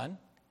me a son.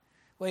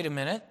 Wait a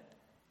minute.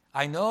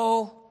 I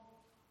know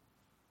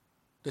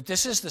that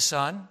this is the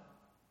son.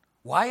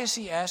 Why is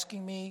he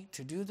asking me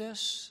to do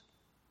this?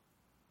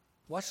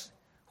 What's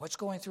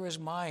going through his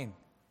mind?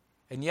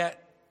 And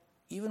yet,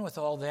 even with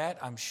all that,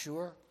 I'm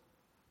sure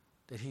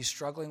that he's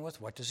struggling with,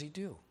 what does he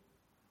do?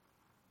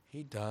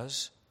 He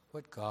does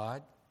what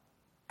God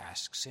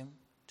asks him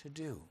to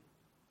do.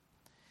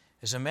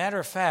 As a matter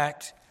of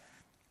fact,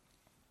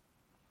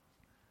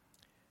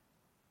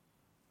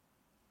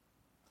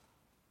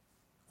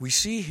 we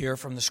see here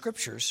from the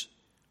Scriptures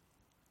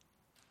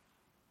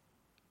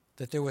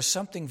that there was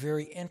something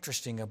very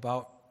interesting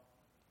about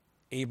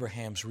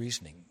Abraham's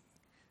reasoning.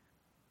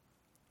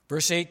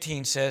 Verse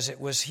 18 says, "It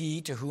was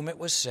he to whom it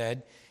was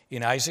said,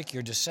 'In Isaac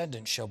your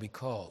descendants shall be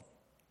called.'"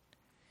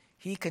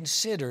 He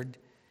considered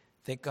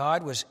that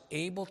God was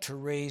able to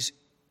raise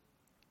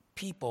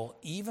people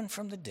even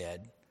from the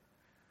dead,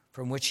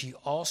 from which he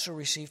also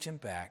received him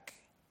back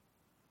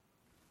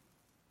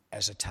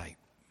as a type.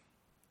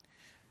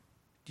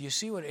 Do you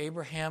see what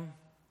Abraham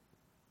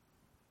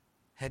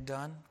had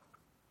done?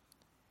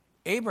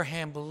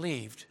 Abraham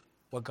believed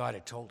what God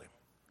had told him.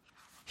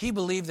 He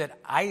believed that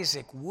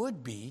Isaac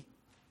would be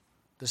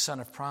the son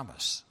of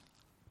promise.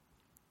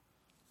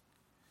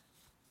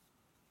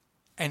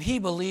 And he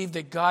believed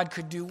that God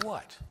could do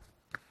what?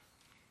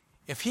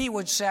 If he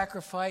would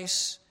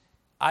sacrifice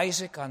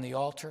Isaac on the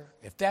altar,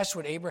 if that's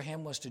what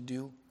Abraham was to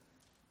do,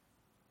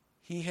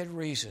 he had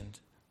reasoned,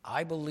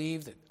 I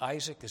believe that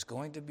Isaac is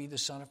going to be the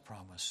son of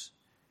promise,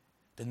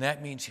 then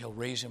that means he'll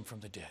raise him from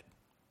the dead.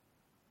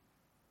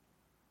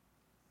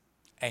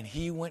 And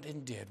he went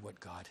and did what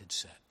God had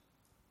said.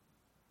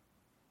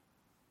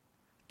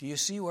 Do you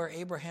see where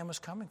Abraham is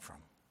coming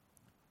from?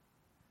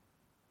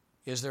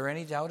 Is there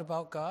any doubt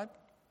about God?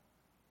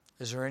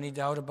 Is there any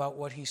doubt about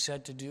what he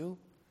said to do?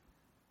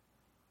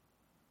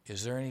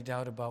 Is there any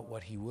doubt about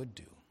what he would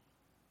do?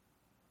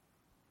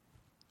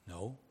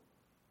 No.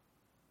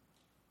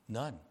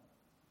 None.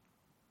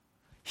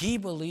 He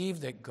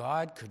believed that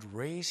God could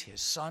raise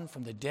his son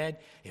from the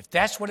dead if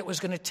that's what it was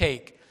going to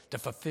take to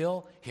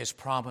fulfill his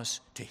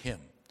promise to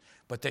him.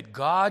 But that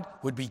God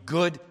would be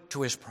good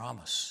to his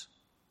promise.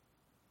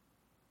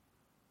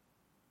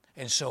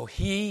 And so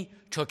he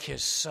took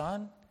his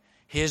son,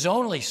 his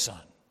only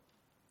son.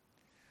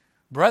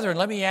 Brethren,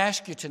 let me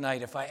ask you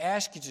tonight, if I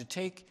ask you to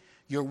take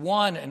your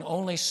one and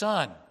only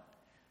son,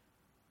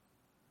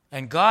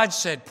 and God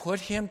said, put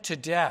him to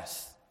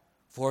death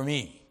for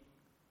me,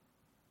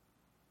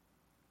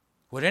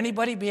 would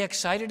anybody be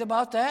excited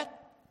about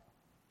that?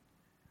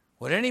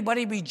 Would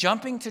anybody be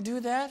jumping to do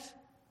that?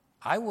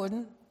 I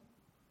wouldn't.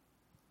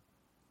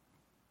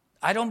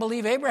 I don't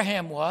believe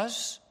Abraham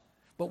was,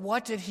 but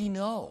what did he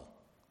know?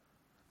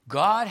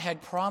 God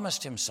had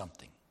promised him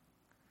something,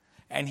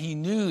 and he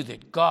knew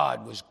that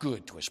God was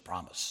good to his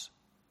promise.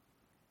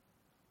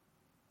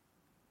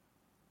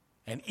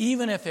 And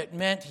even if it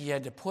meant he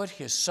had to put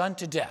his son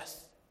to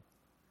death,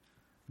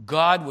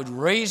 God would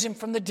raise him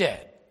from the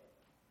dead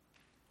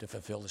to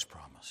fulfill his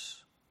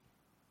promise.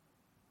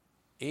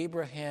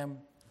 Abraham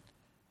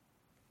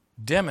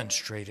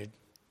demonstrated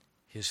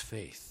his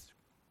faith.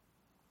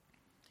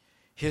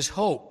 His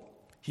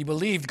hope, he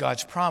believed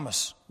God's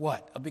promise,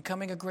 what? Of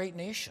becoming a great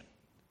nation.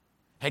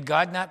 Had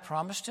God not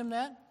promised him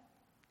that?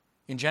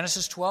 In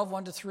Genesis 12,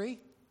 1-3?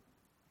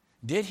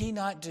 Did he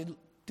not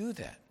do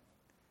that?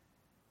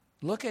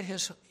 Look at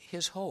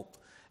his hope.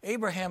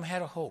 Abraham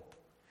had a hope.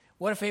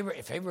 What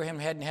if Abraham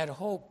hadn't had a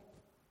hope?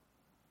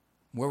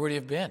 Where would he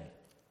have been?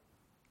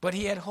 But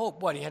he had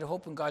hope. What? He had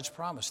hope in God's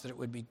promise that it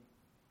would be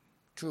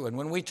true. And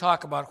when we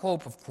talk about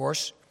hope, of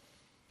course,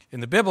 in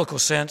the biblical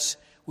sense,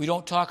 we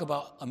don't talk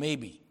about a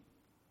maybe.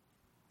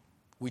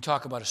 We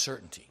talk about a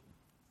certainty.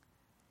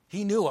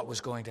 He knew what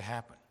was going to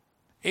happen.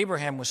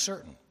 Abraham was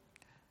certain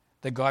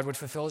that God would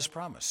fulfill his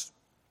promise.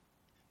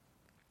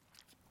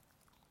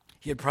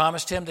 He had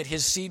promised him that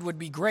his seed would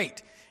be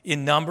great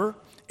in number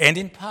and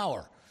in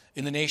power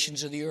in the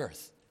nations of the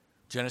earth.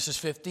 Genesis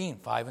 15,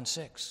 5 and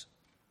 6.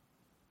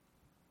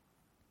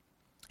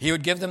 He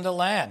would give them the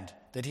land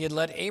that he had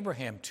led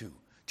Abraham to.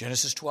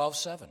 Genesis 12,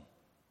 7.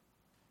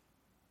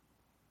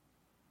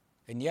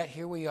 And yet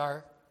here we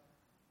are,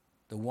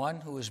 the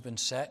one who has been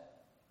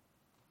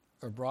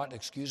brought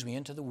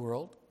into the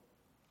world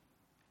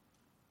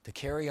to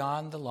carry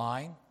on the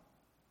line,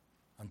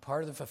 and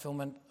part of the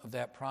fulfillment of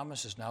that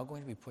promise is now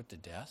going to be put to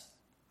death.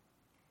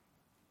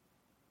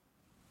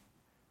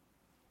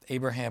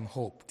 Abraham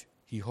hoped.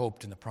 He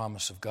hoped in the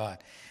promise of God.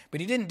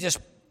 But he didn't just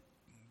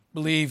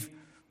believe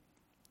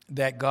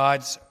that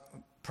God's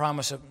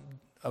promise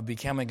of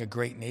becoming a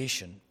great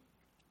nation.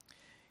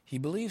 He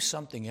believed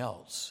something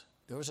else.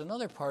 There was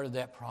another part of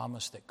that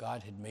promise that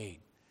God had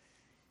made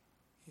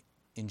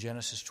in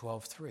Genesis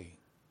 12:3.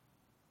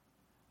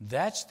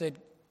 That's that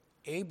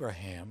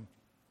Abraham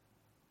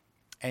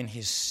and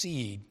his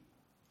seed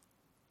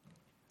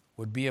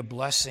would be a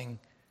blessing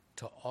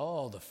to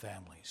all the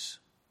families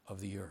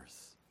of the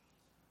earth.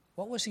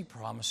 What was he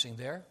promising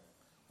there?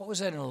 What was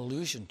that an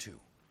allusion to?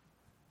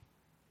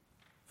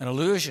 An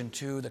allusion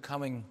to the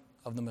coming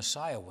of the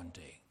Messiah one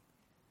day.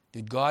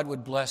 That God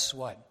would bless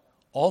what?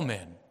 All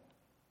men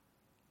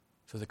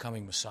through the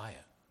coming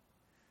Messiah.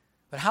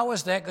 But how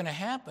is that going to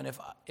happen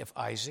if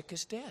Isaac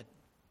is dead?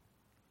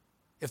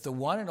 If the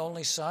one and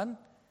only son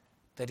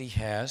that he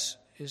has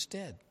is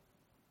dead?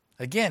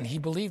 Again, he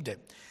believed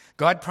it.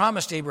 God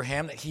promised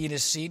Abraham that he and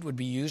his seed would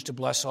be used to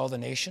bless all the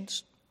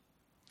nations.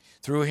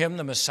 Through him,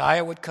 the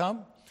Messiah would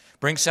come,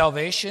 bring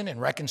salvation and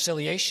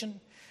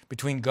reconciliation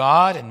between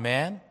God and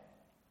man.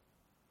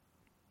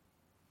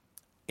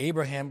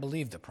 Abraham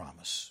believed the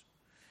promise.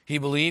 He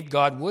believed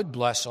God would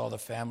bless all the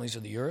families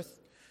of the earth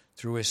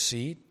through his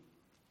seed.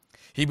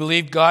 He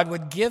believed God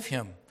would give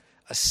him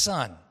a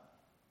son,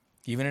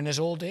 even in his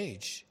old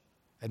age,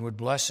 and would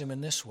bless him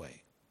in this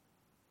way.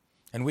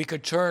 And we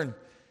could turn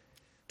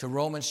to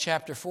Romans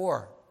chapter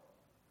 4,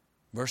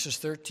 verses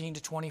 13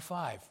 to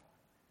 25.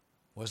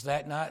 Was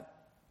that not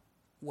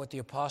what the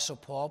Apostle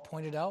Paul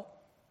pointed out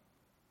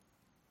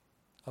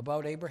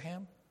about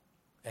Abraham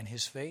and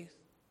his faith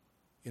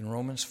in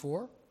Romans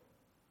 4?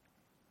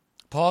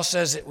 Paul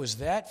says it was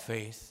that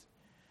faith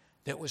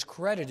that was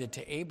credited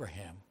to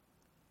Abraham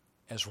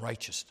as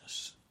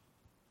righteousness.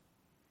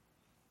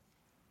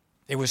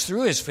 It was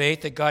through his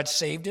faith that God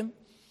saved him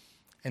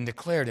and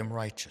declared him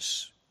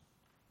righteous.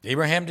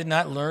 Abraham did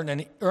not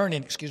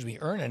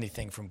earn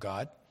anything from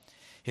God.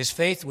 His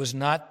faith was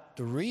not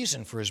the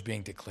reason for his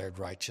being declared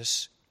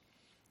righteous.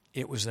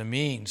 It was the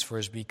means for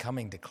his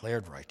becoming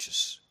declared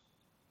righteous.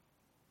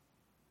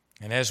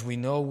 And as we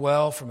know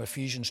well from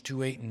Ephesians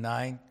 2:8 and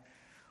 9,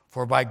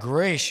 for by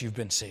grace you've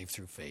been saved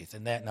through faith,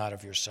 and that not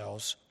of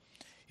yourselves.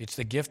 It's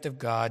the gift of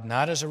God,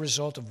 not as a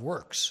result of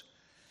works,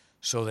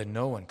 so that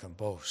no one can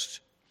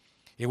boast.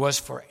 It was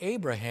for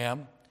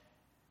Abraham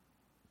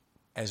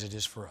as it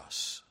is for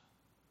us.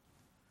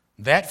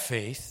 That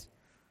faith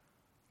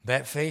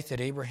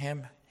that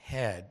Abraham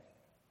had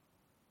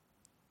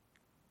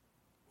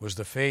was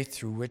the faith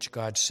through which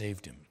God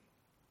saved him.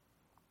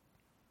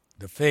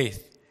 The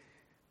faith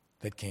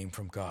that came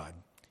from God.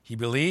 He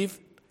believed,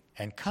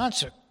 and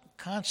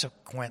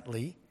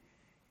consequently,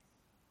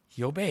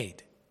 he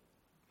obeyed.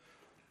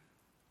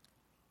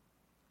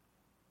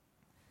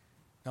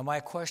 Now,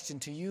 my question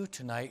to you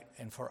tonight,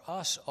 and for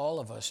us, all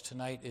of us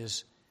tonight,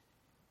 is,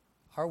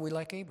 are we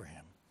like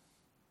Abraham?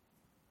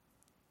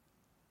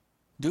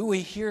 Do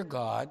we hear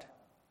God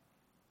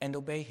and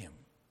obey him?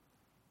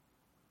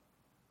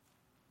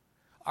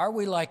 Are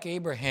we like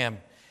Abraham,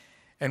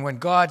 and when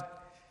God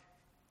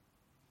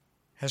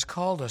has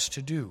called us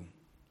to do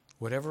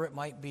whatever it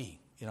might be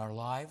in our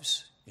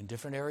lives, in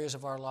different areas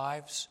of our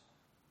lives,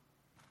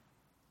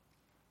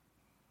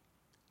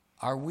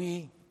 are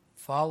we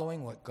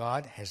following what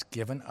God has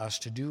given us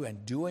to do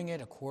and doing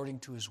it according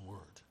to his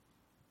word?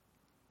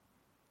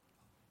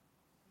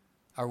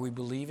 Are we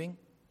believing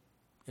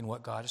in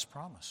what God has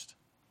promised,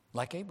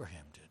 like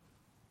Abraham did?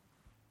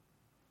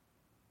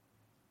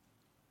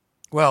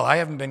 Well, I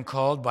haven't been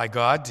called by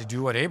God to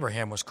do what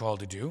Abraham was called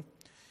to do.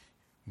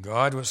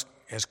 God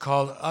has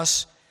called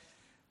us.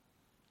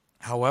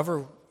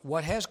 However,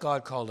 what has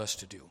God called us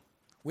to do?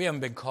 We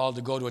haven't been called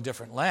to go to a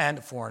different land,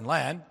 a foreign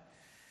land.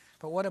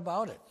 But what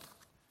about it?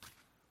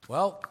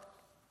 Well,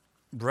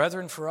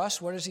 brethren, for us,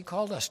 what has he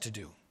called us to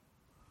do?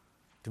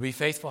 To be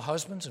faithful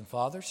husbands and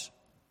fathers?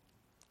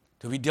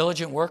 To be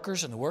diligent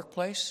workers in the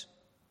workplace?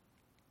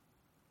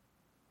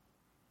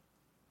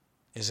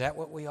 Is that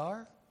what we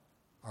are?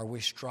 Are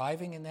we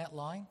striving in that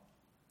line?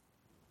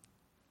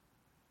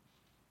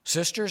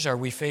 Sisters, are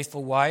we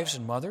faithful wives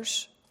and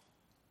mothers?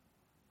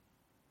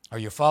 Are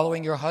you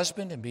following your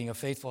husband and being a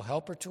faithful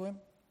helper to him?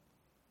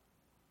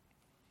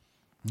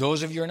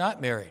 Those of you who are not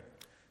married,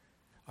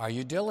 are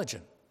you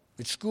diligent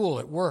at school,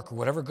 at work, or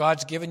whatever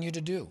God's given you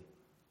to do?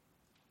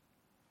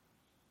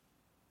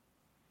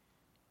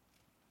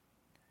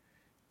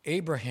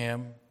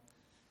 Abraham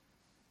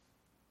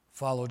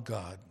followed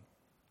God,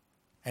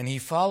 and he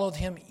followed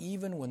him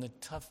even when the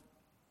tough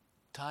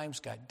times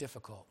got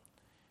difficult,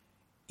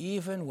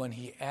 even when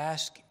he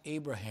asked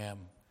Abraham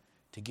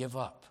to give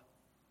up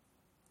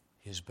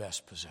his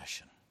best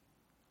possession,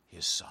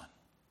 his son.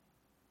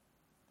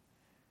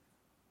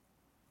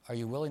 Are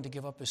you willing to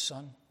give up his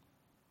son?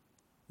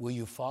 Will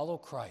you follow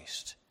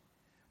Christ?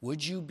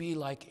 Would you be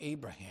like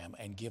Abraham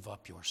and give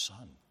up your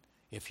son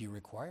if he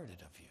required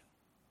it of you?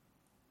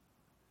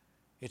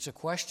 It's a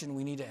question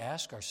we need to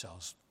ask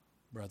ourselves,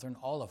 brethren,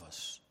 all of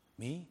us.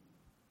 Me,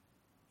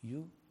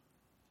 you.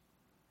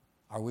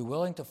 Are we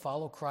willing to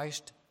follow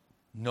Christ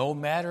no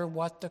matter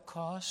what the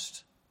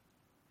cost?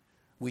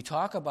 We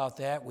talk about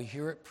that, we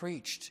hear it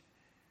preached,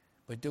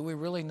 but do we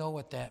really know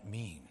what that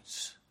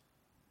means?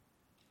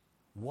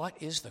 What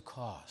is the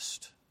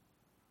cost?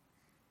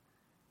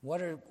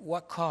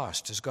 What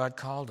cost has God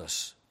called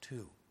us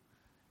to?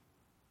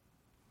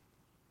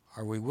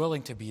 Are we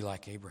willing to be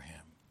like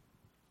Abraham?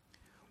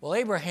 Well,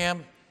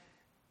 Abraham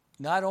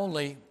not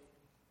only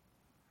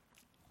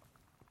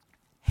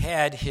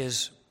had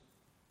his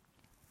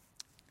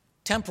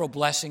temporal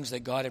blessings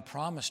that God had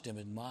promised him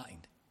in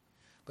mind,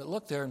 but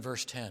look there in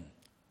verse 10.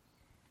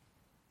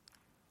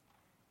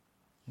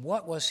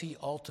 What was he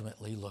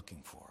ultimately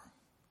looking for?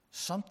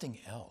 Something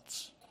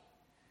else.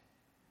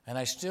 And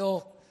I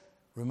still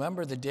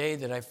remember the day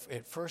that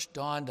it first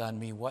dawned on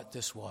me what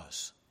this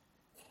was.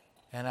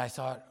 And I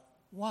thought,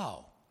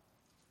 wow,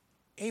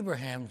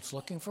 Abraham's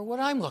looking for what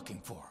I'm looking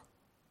for.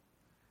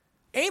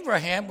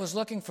 Abraham was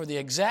looking for the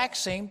exact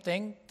same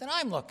thing that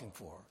I'm looking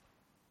for.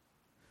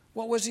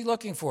 What was he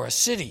looking for? A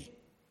city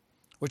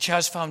which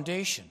has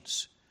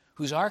foundations,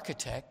 whose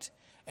architect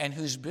and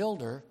whose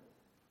builder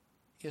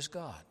is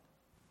God.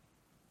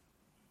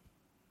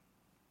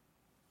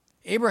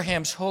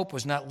 Abraham's hope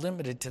was not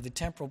limited to the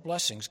temporal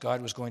blessings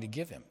God was going to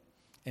give him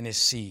and his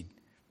seed,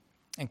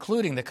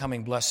 including the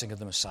coming blessing of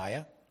the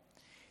Messiah.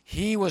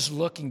 He was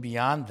looking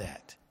beyond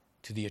that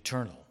to the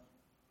eternal.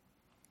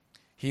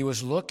 He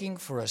was looking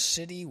for a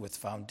city with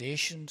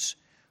foundations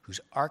whose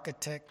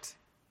architect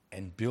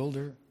and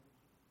builder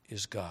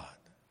is God.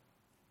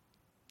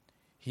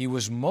 He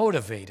was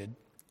motivated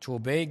to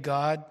obey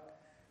God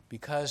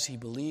because he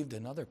believed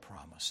another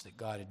promise that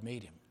God had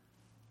made him.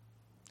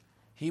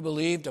 He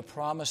believed a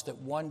promise that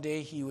one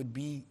day he would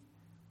be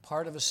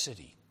part of a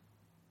city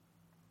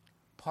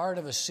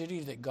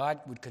that God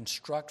would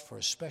construct for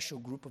a special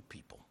group of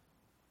people,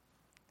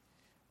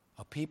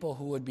 a people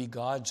who would be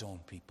God's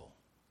own people.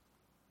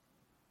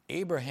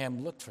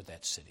 Abraham looked for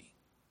that city.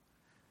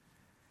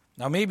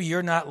 Now, maybe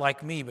you're not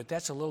like me, but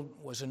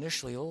was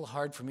initially a little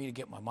hard for me to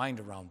get my mind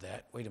around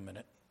that. Wait a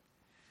minute.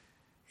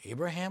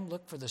 Abraham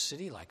looked for the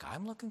city like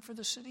I'm looking for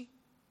the city?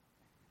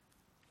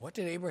 What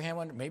did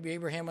Abraham, maybe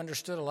Abraham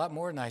understood a lot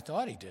more than I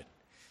thought he did,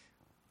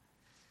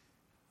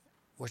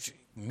 which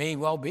may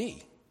well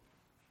be.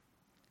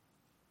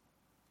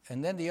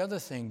 And then the other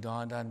thing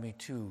dawned on me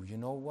too. You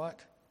know what?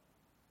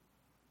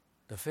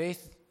 The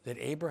faith that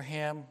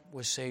Abraham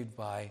was saved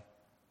by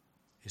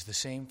is the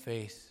same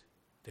faith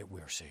that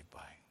we're saved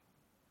by.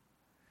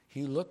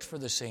 He looked for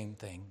the same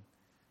thing.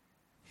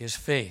 His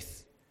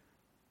faith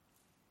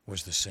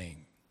was the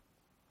same.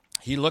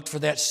 He looked for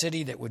that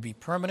city that would be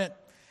permanent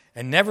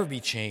and never be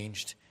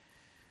changed,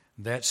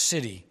 that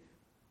city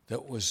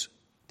that was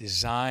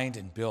designed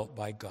and built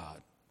by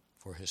God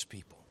for his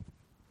people.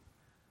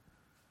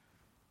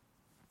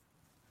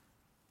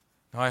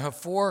 Now, I have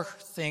 4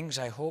 things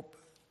I hope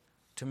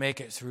to make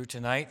it through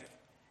tonight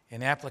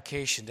in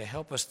application to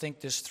help us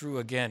think this through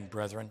again,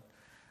 brethren,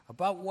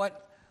 about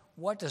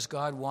what does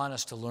God want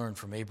us to learn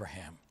from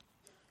Abraham.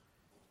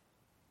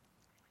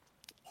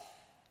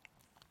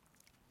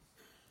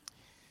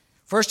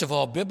 First of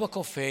all,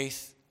 biblical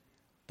faith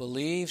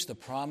believes the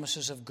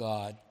promises of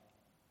God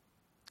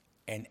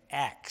and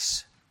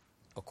acts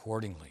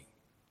accordingly.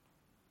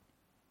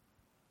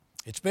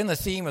 It's been the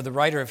theme of the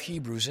writer of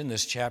Hebrews in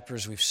this chapter,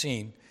 as we've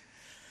seen.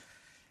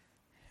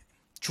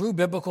 True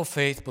biblical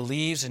faith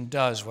believes and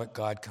does what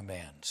God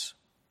commands.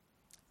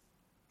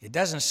 It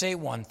doesn't say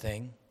one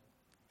thing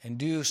and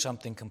do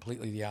something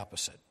completely the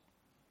opposite.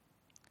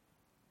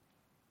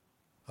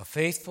 A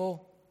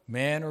faithful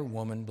man or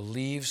woman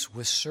believes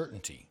with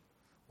certainty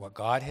what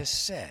God has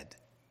said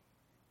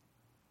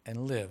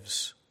and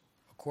lives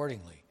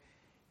accordingly.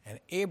 And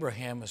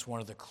Abraham is one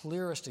of the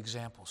clearest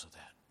examples of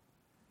that.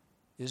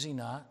 Is he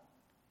not?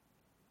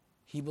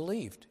 He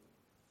believed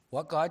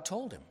what God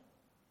told him,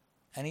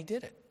 and he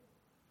did it.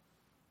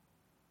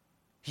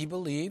 He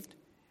believed.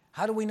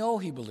 How do we know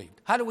he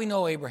believed? How do we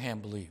know Abraham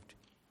believed?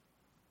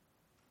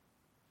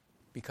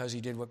 Because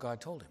he did what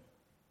God told him.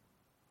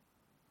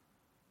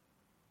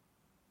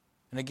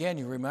 And again,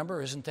 you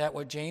remember, isn't that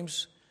what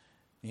James,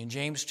 in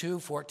James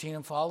 2:14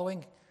 and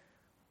following,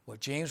 what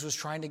James was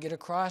trying to get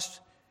across?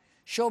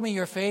 Show me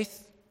your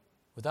faith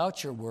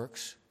without your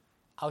works.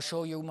 I'll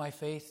show you my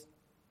faith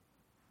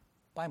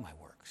by my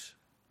works.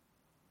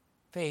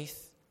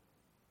 Faith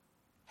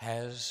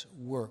has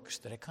works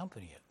that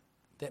accompany it,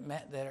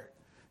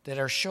 that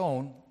are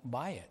shown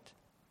by it.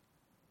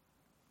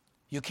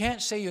 You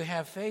can't say you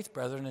have faith,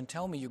 brethren, and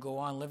tell me you go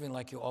on living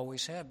like you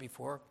always have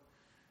before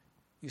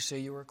you say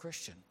you were a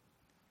Christian.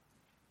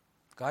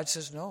 God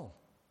says no.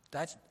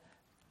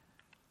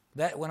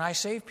 That when I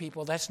save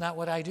people, that's not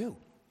what I do.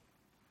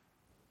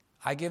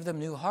 I give them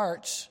new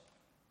hearts,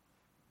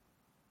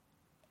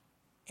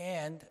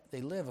 and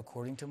they live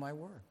according to my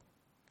word.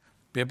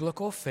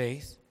 Biblical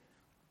faith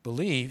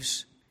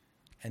believes,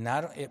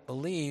 it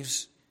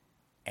believes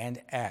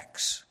and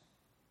acts.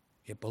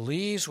 It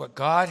believes what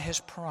God has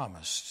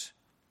promised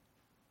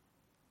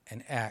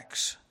and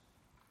acts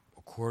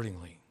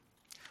accordingly.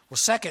 Well,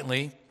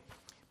 secondly,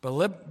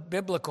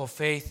 biblical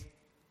faith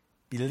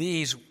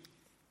believes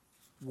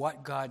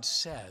what God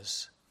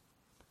says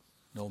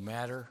no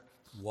matter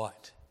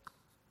what.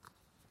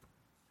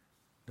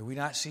 Do we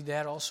not see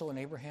that also in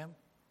Abraham?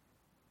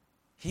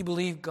 He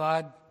believed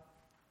God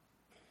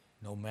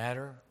no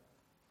matter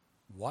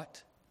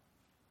what,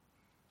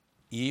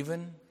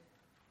 even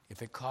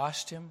if it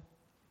cost him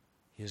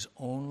his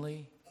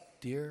only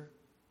dear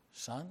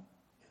son.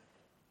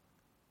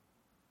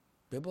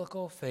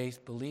 Biblical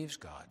faith believes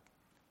God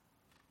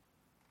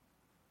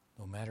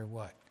no matter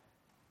what.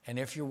 And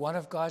if you're one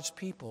of God's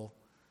people,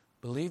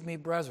 believe me,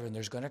 brethren,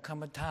 there's going to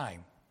come a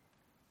time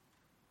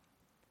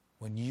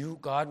when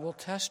God will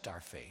test our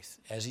faith,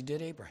 as he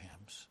did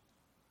Abraham's.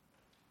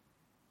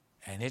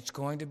 And it's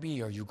going to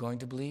be, are you going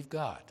to believe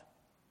God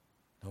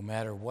no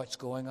matter what's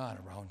going on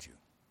around you?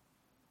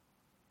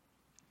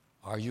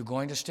 Are you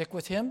going to stick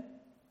with him?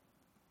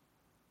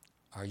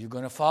 Are you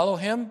going to follow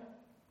him?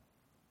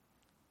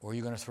 Or are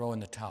you going to throw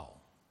in the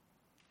towel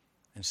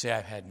and say,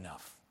 I've had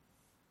enough?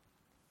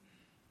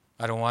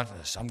 I don't want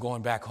this. I'm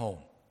going back home.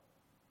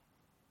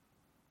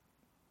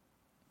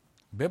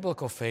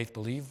 Biblical faith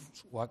believes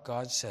what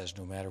God says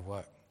no matter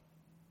what.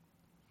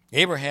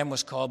 Abraham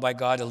was called by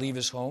God to leave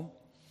his home,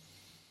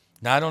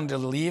 not only to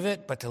leave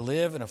it, but to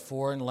live in a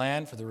foreign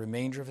land for the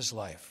remainder of his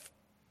life.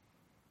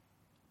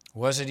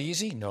 Was it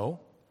easy? No.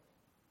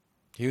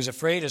 He was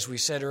afraid, as I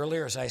said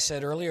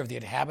earlier, of the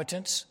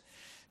inhabitants.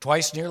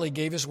 Twice nearly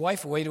gave his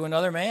wife away to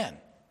another man.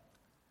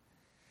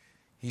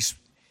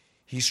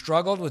 He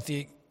struggled with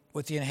the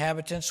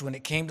inhabitants when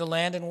it came to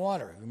land and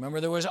water. Remember,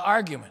 there was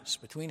arguments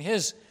between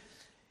his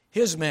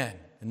men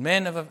and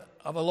men of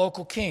a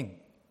local king.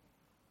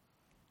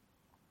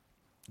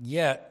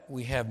 Yet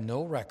we have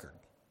no record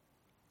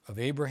of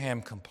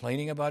Abraham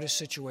complaining about his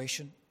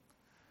situation,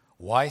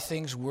 why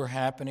things were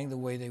happening the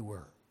way they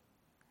were.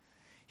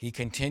 He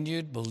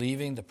continued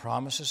believing the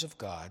promises of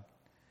God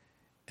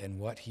and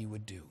what he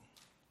would do.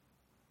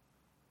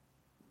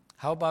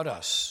 How about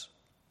us?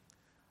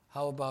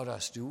 How about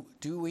us?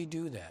 Do we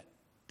do that?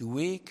 Do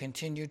we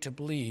continue to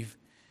believe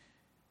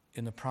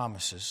in the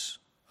promises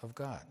of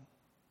God?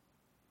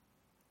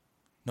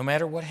 No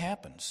matter what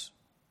happens?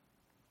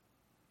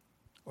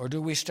 Or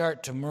do we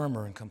start to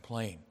murmur and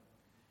complain?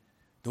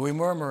 Do we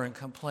murmur and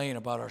complain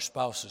about our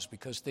spouses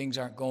because things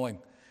aren't going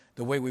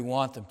the way we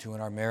want them to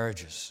in our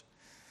marriages?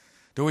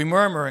 Do we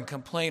murmur and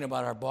complain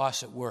about our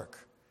boss at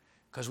work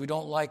because we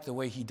don't like the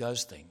way he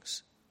does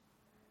things?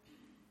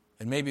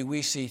 And maybe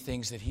we see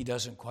things that he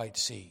doesn't quite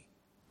see.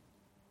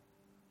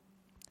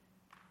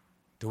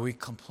 Do we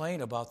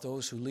complain about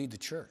those who lead the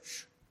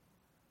church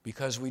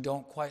because we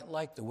don't quite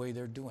like the way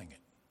they're doing it?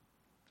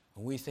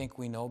 And we think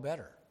we know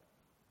better.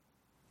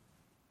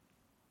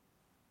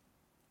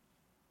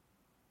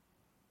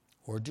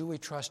 Or do we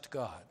trust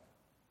God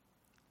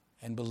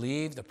and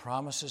believe the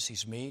promises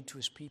he's made to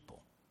his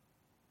people?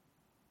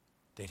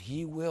 That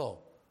he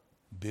will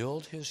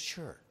build his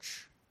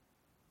church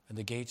and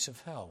the gates of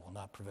hell will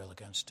not prevail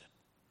against it.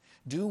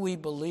 Do we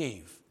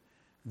believe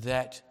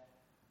that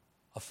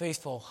a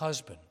faithful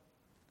husband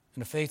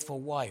and a faithful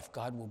wife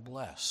God will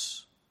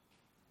bless?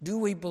 Do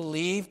we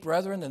believe,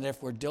 brethren, that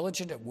if we're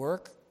diligent at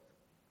work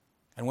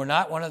and we're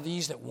not one of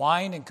these that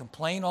whine and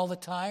complain all the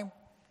time,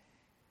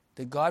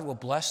 that God will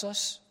bless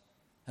us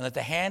and that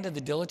the hand of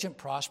the diligent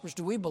prospers?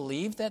 Do we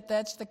believe that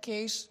that's the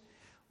case?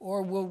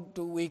 Or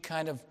do we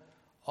kind of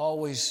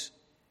always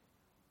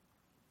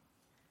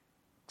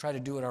try to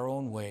do it our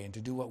own way and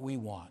to do what we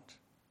want?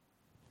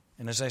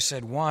 And as I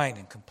said, whine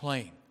and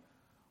complain.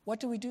 What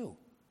do we do?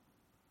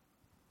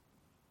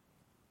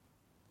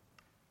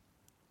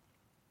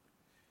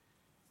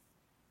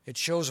 It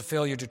shows a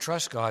failure to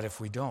trust God if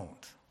we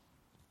don't.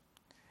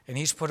 And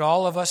he's put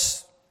all of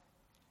us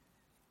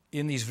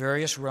in these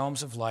various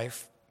realms of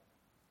life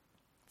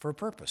for a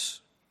purpose.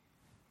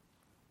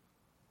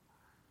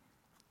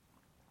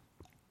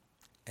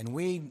 And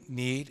we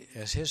need,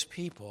 as his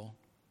people,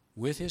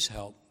 with his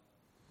help,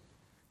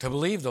 to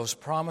believe those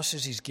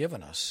promises he's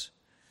given us,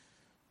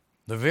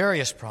 the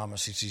various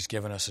promises he's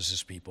given us as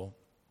his people,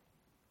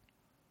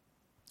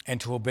 and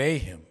to obey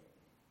him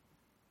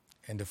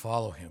and to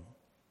follow him.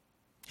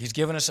 He's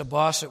given us a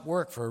boss at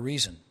work for a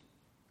reason.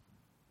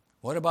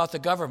 What about the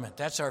government?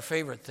 That's our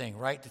favorite thing,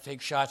 right? To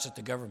take shots at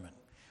the government.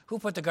 Who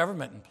put the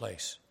government in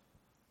place?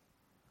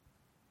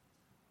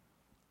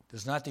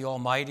 Does not the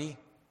Almighty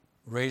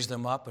raise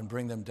them up and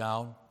bring them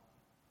down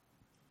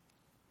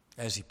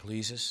as he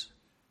pleases?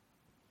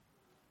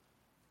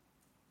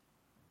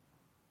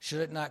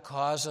 Should it not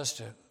cause us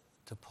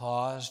to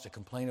pause, to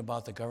complain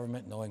about the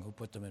government, knowing who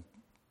put them in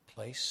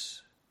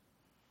place?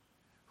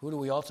 Who do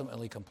we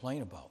ultimately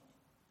complain about?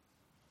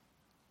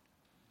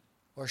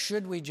 Or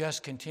should we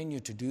just continue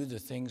to do the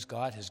things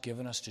God has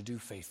given us to do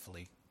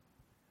faithfully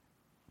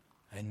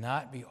and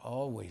not be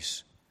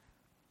always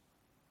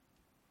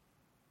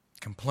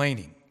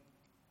complaining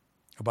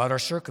about our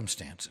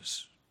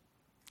circumstances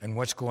and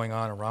what's going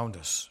on around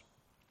us?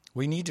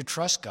 We need to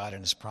trust God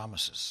and his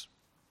promises.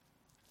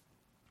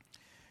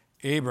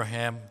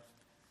 Abraham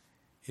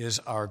is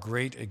our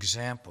great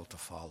example to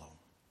follow.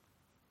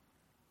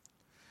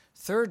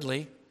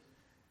 Thirdly,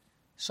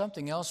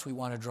 something else we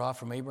want to draw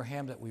from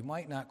Abraham that we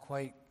might not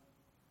quite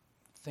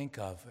think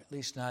of, at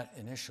least not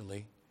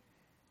initially.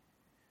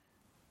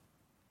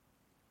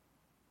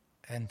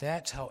 And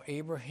that's how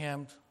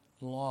Abraham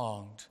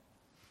longed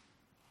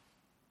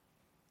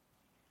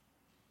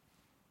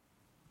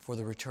for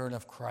the return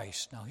of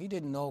Christ. Now, he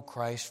didn't know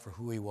Christ for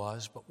who he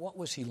was, but what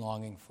was he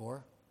longing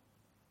for?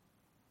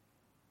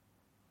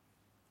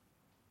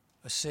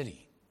 A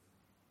city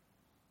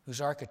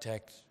whose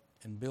architect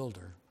and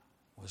builder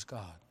was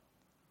God.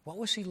 What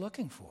was he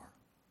looking for?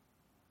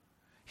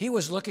 He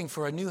was looking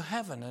for a new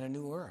heaven and a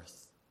new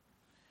earth.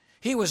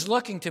 He was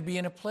looking to be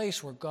in a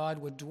place where God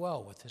would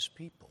dwell with his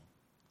people.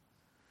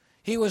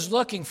 He was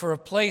looking for a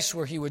place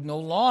where he would no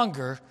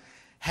longer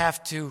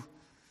have to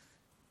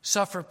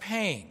suffer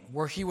pain,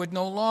 where he would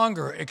no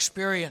longer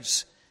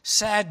experience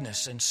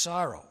sadness and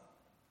sorrow.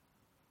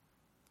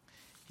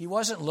 He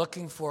wasn't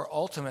looking for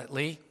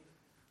ultimately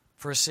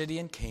for a city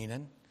in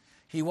Canaan.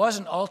 He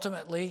wasn't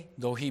ultimately,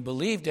 though he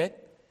believed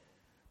it,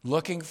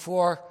 looking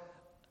for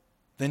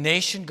the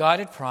nation God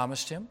had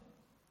promised him.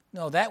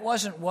 No, that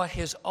wasn't what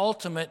his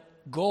ultimate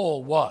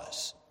goal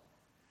was.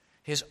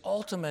 His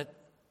ultimate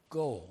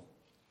goal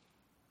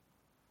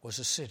was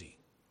a city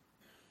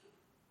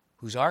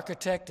whose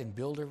architect and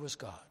builder was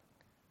God.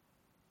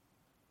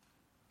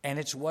 And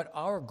it's what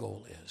our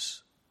goal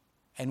is.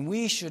 And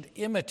we should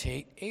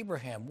imitate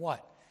Abraham.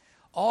 What?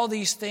 All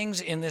these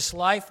things in this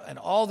life and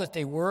all that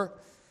they were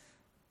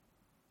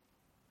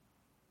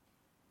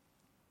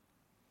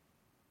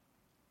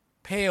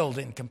paled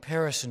in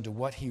comparison to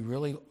what he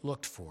really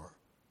looked for.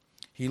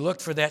 He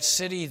looked for that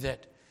city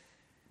that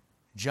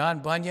John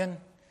Bunyan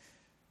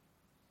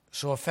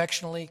so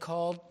affectionately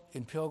called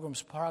in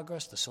Pilgrim's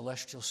Progress the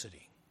Celestial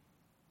City.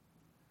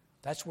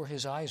 That's where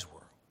his eyes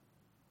were.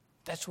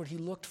 That's what he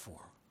looked for.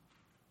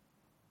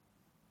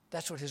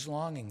 That's what his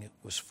longing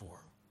was for.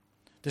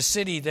 The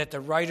city that the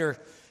writer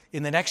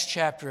in the next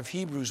chapter of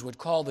Hebrews would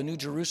call the New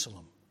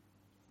Jerusalem.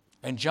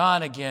 And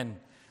John again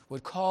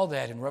would call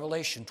that in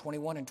Revelation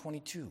 21 and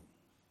 22.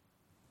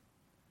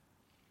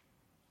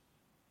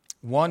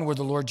 One where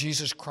the Lord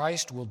Jesus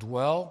Christ will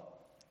dwell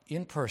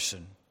in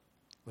person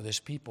with his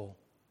people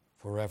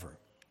forever.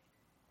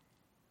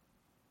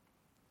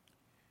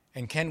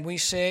 And can we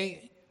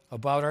say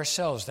about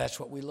ourselves that's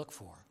what we look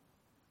for?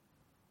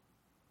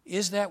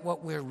 Is that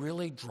what we're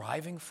really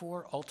driving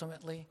for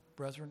ultimately,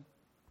 brethren?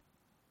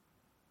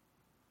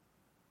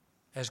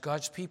 As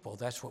God's people,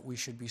 that's what we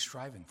should be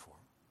striving for.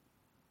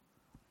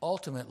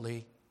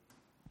 Ultimately,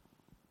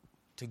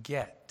 to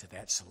get to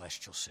that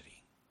celestial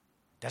city.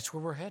 That's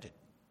where we're headed.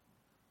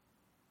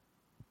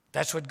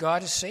 That's what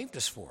God has saved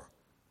us for,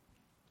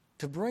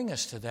 to bring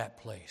us to that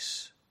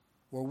place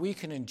where we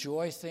can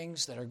enjoy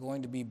things that are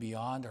going to be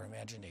beyond our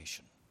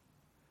imagination.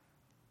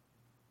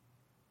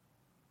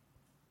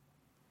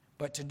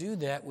 But to do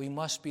that, we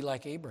must be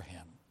like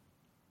Abraham.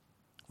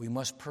 We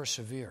must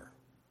persevere.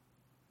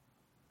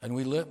 And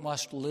we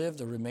must live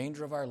the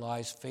remainder of our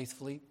lives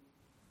faithfully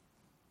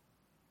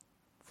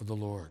for the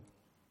Lord.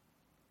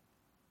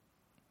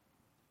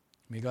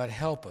 May God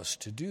help us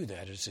to do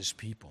that as his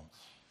people.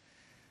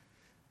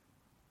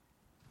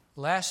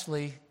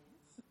 Lastly,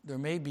 there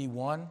may be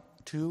one,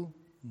 two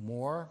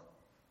more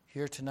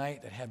here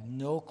tonight that have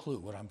no clue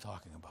what I'm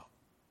talking about.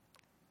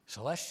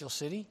 Celestial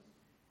city?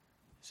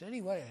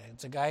 City? What?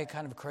 It's a guy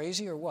kind of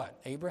crazy or what?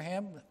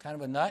 Abraham? Kind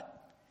of a nut?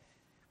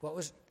 What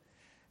was?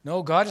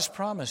 No, God has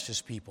promised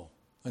his people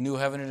a new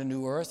heaven and a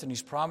new earth, and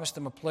he's promised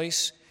them a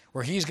place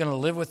where he's going to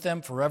live with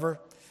them forever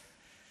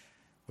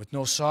with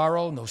no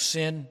sorrow, no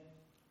sin,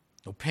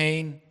 no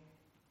pain.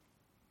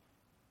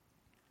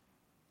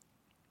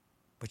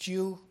 But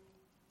you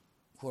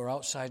who are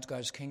outside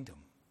God's kingdom,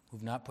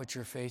 who've not put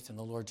your faith in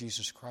the Lord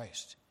Jesus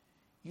Christ,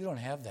 you don't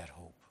have that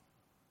hope.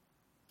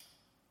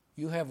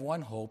 You have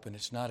one hope, and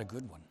it's not a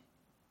good one.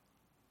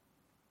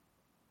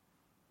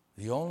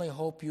 The only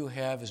hope you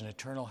have is an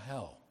eternal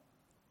hell.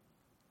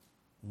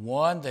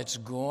 One that's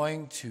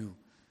going to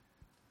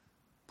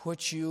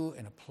put you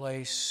in a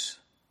place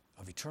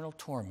of eternal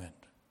torment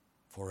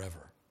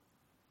forever.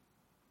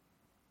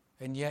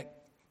 And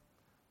yet,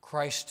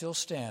 Christ still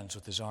stands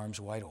with his arms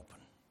wide open,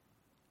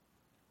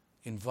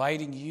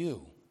 inviting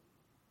you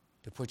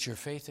to put your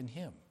faith in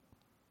him,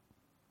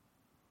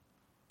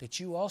 that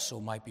you also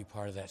might be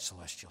part of that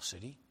celestial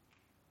city,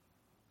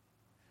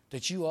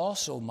 that you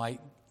also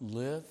might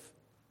live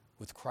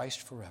with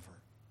Christ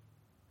forever.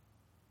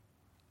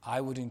 I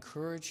would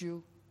encourage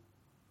you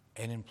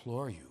and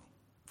implore you,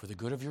 for the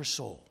good of your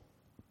soul,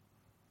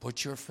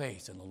 put your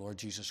faith in the Lord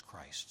Jesus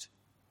Christ,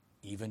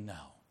 even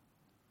now.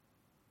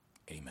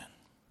 Amen.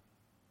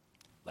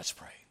 Let's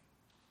pray.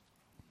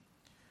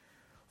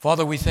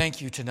 Father, we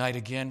thank you tonight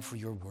again for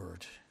your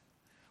word.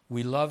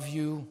 We love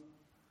you.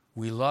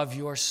 We love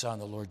your Son,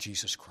 the Lord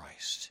Jesus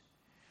Christ.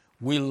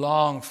 We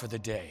long for the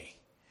day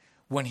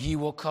when he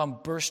will come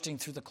bursting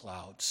through the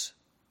clouds,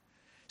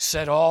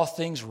 set all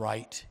things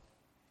right,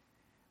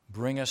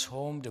 bring us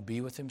home to be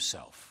with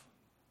himself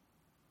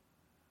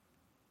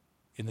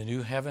in the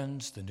new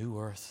heavens, the new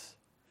earth.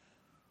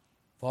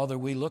 Father,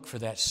 we look for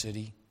that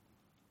city.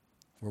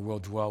 where we'll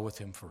dwell with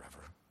him forever.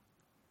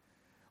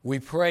 We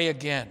pray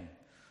again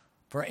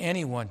for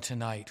anyone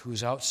tonight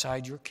who's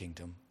outside your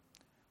kingdom.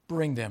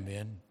 Bring them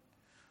in.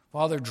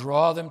 Father,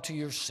 draw them to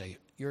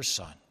your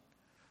Son,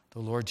 the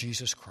Lord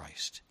Jesus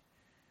Christ,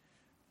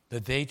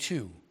 that they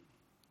too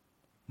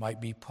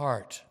might be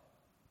part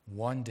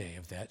one day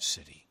of that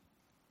city.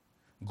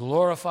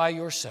 Glorify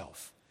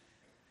yourself.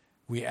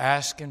 We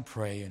ask and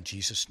pray in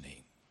Jesus'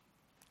 name.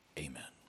 Amen.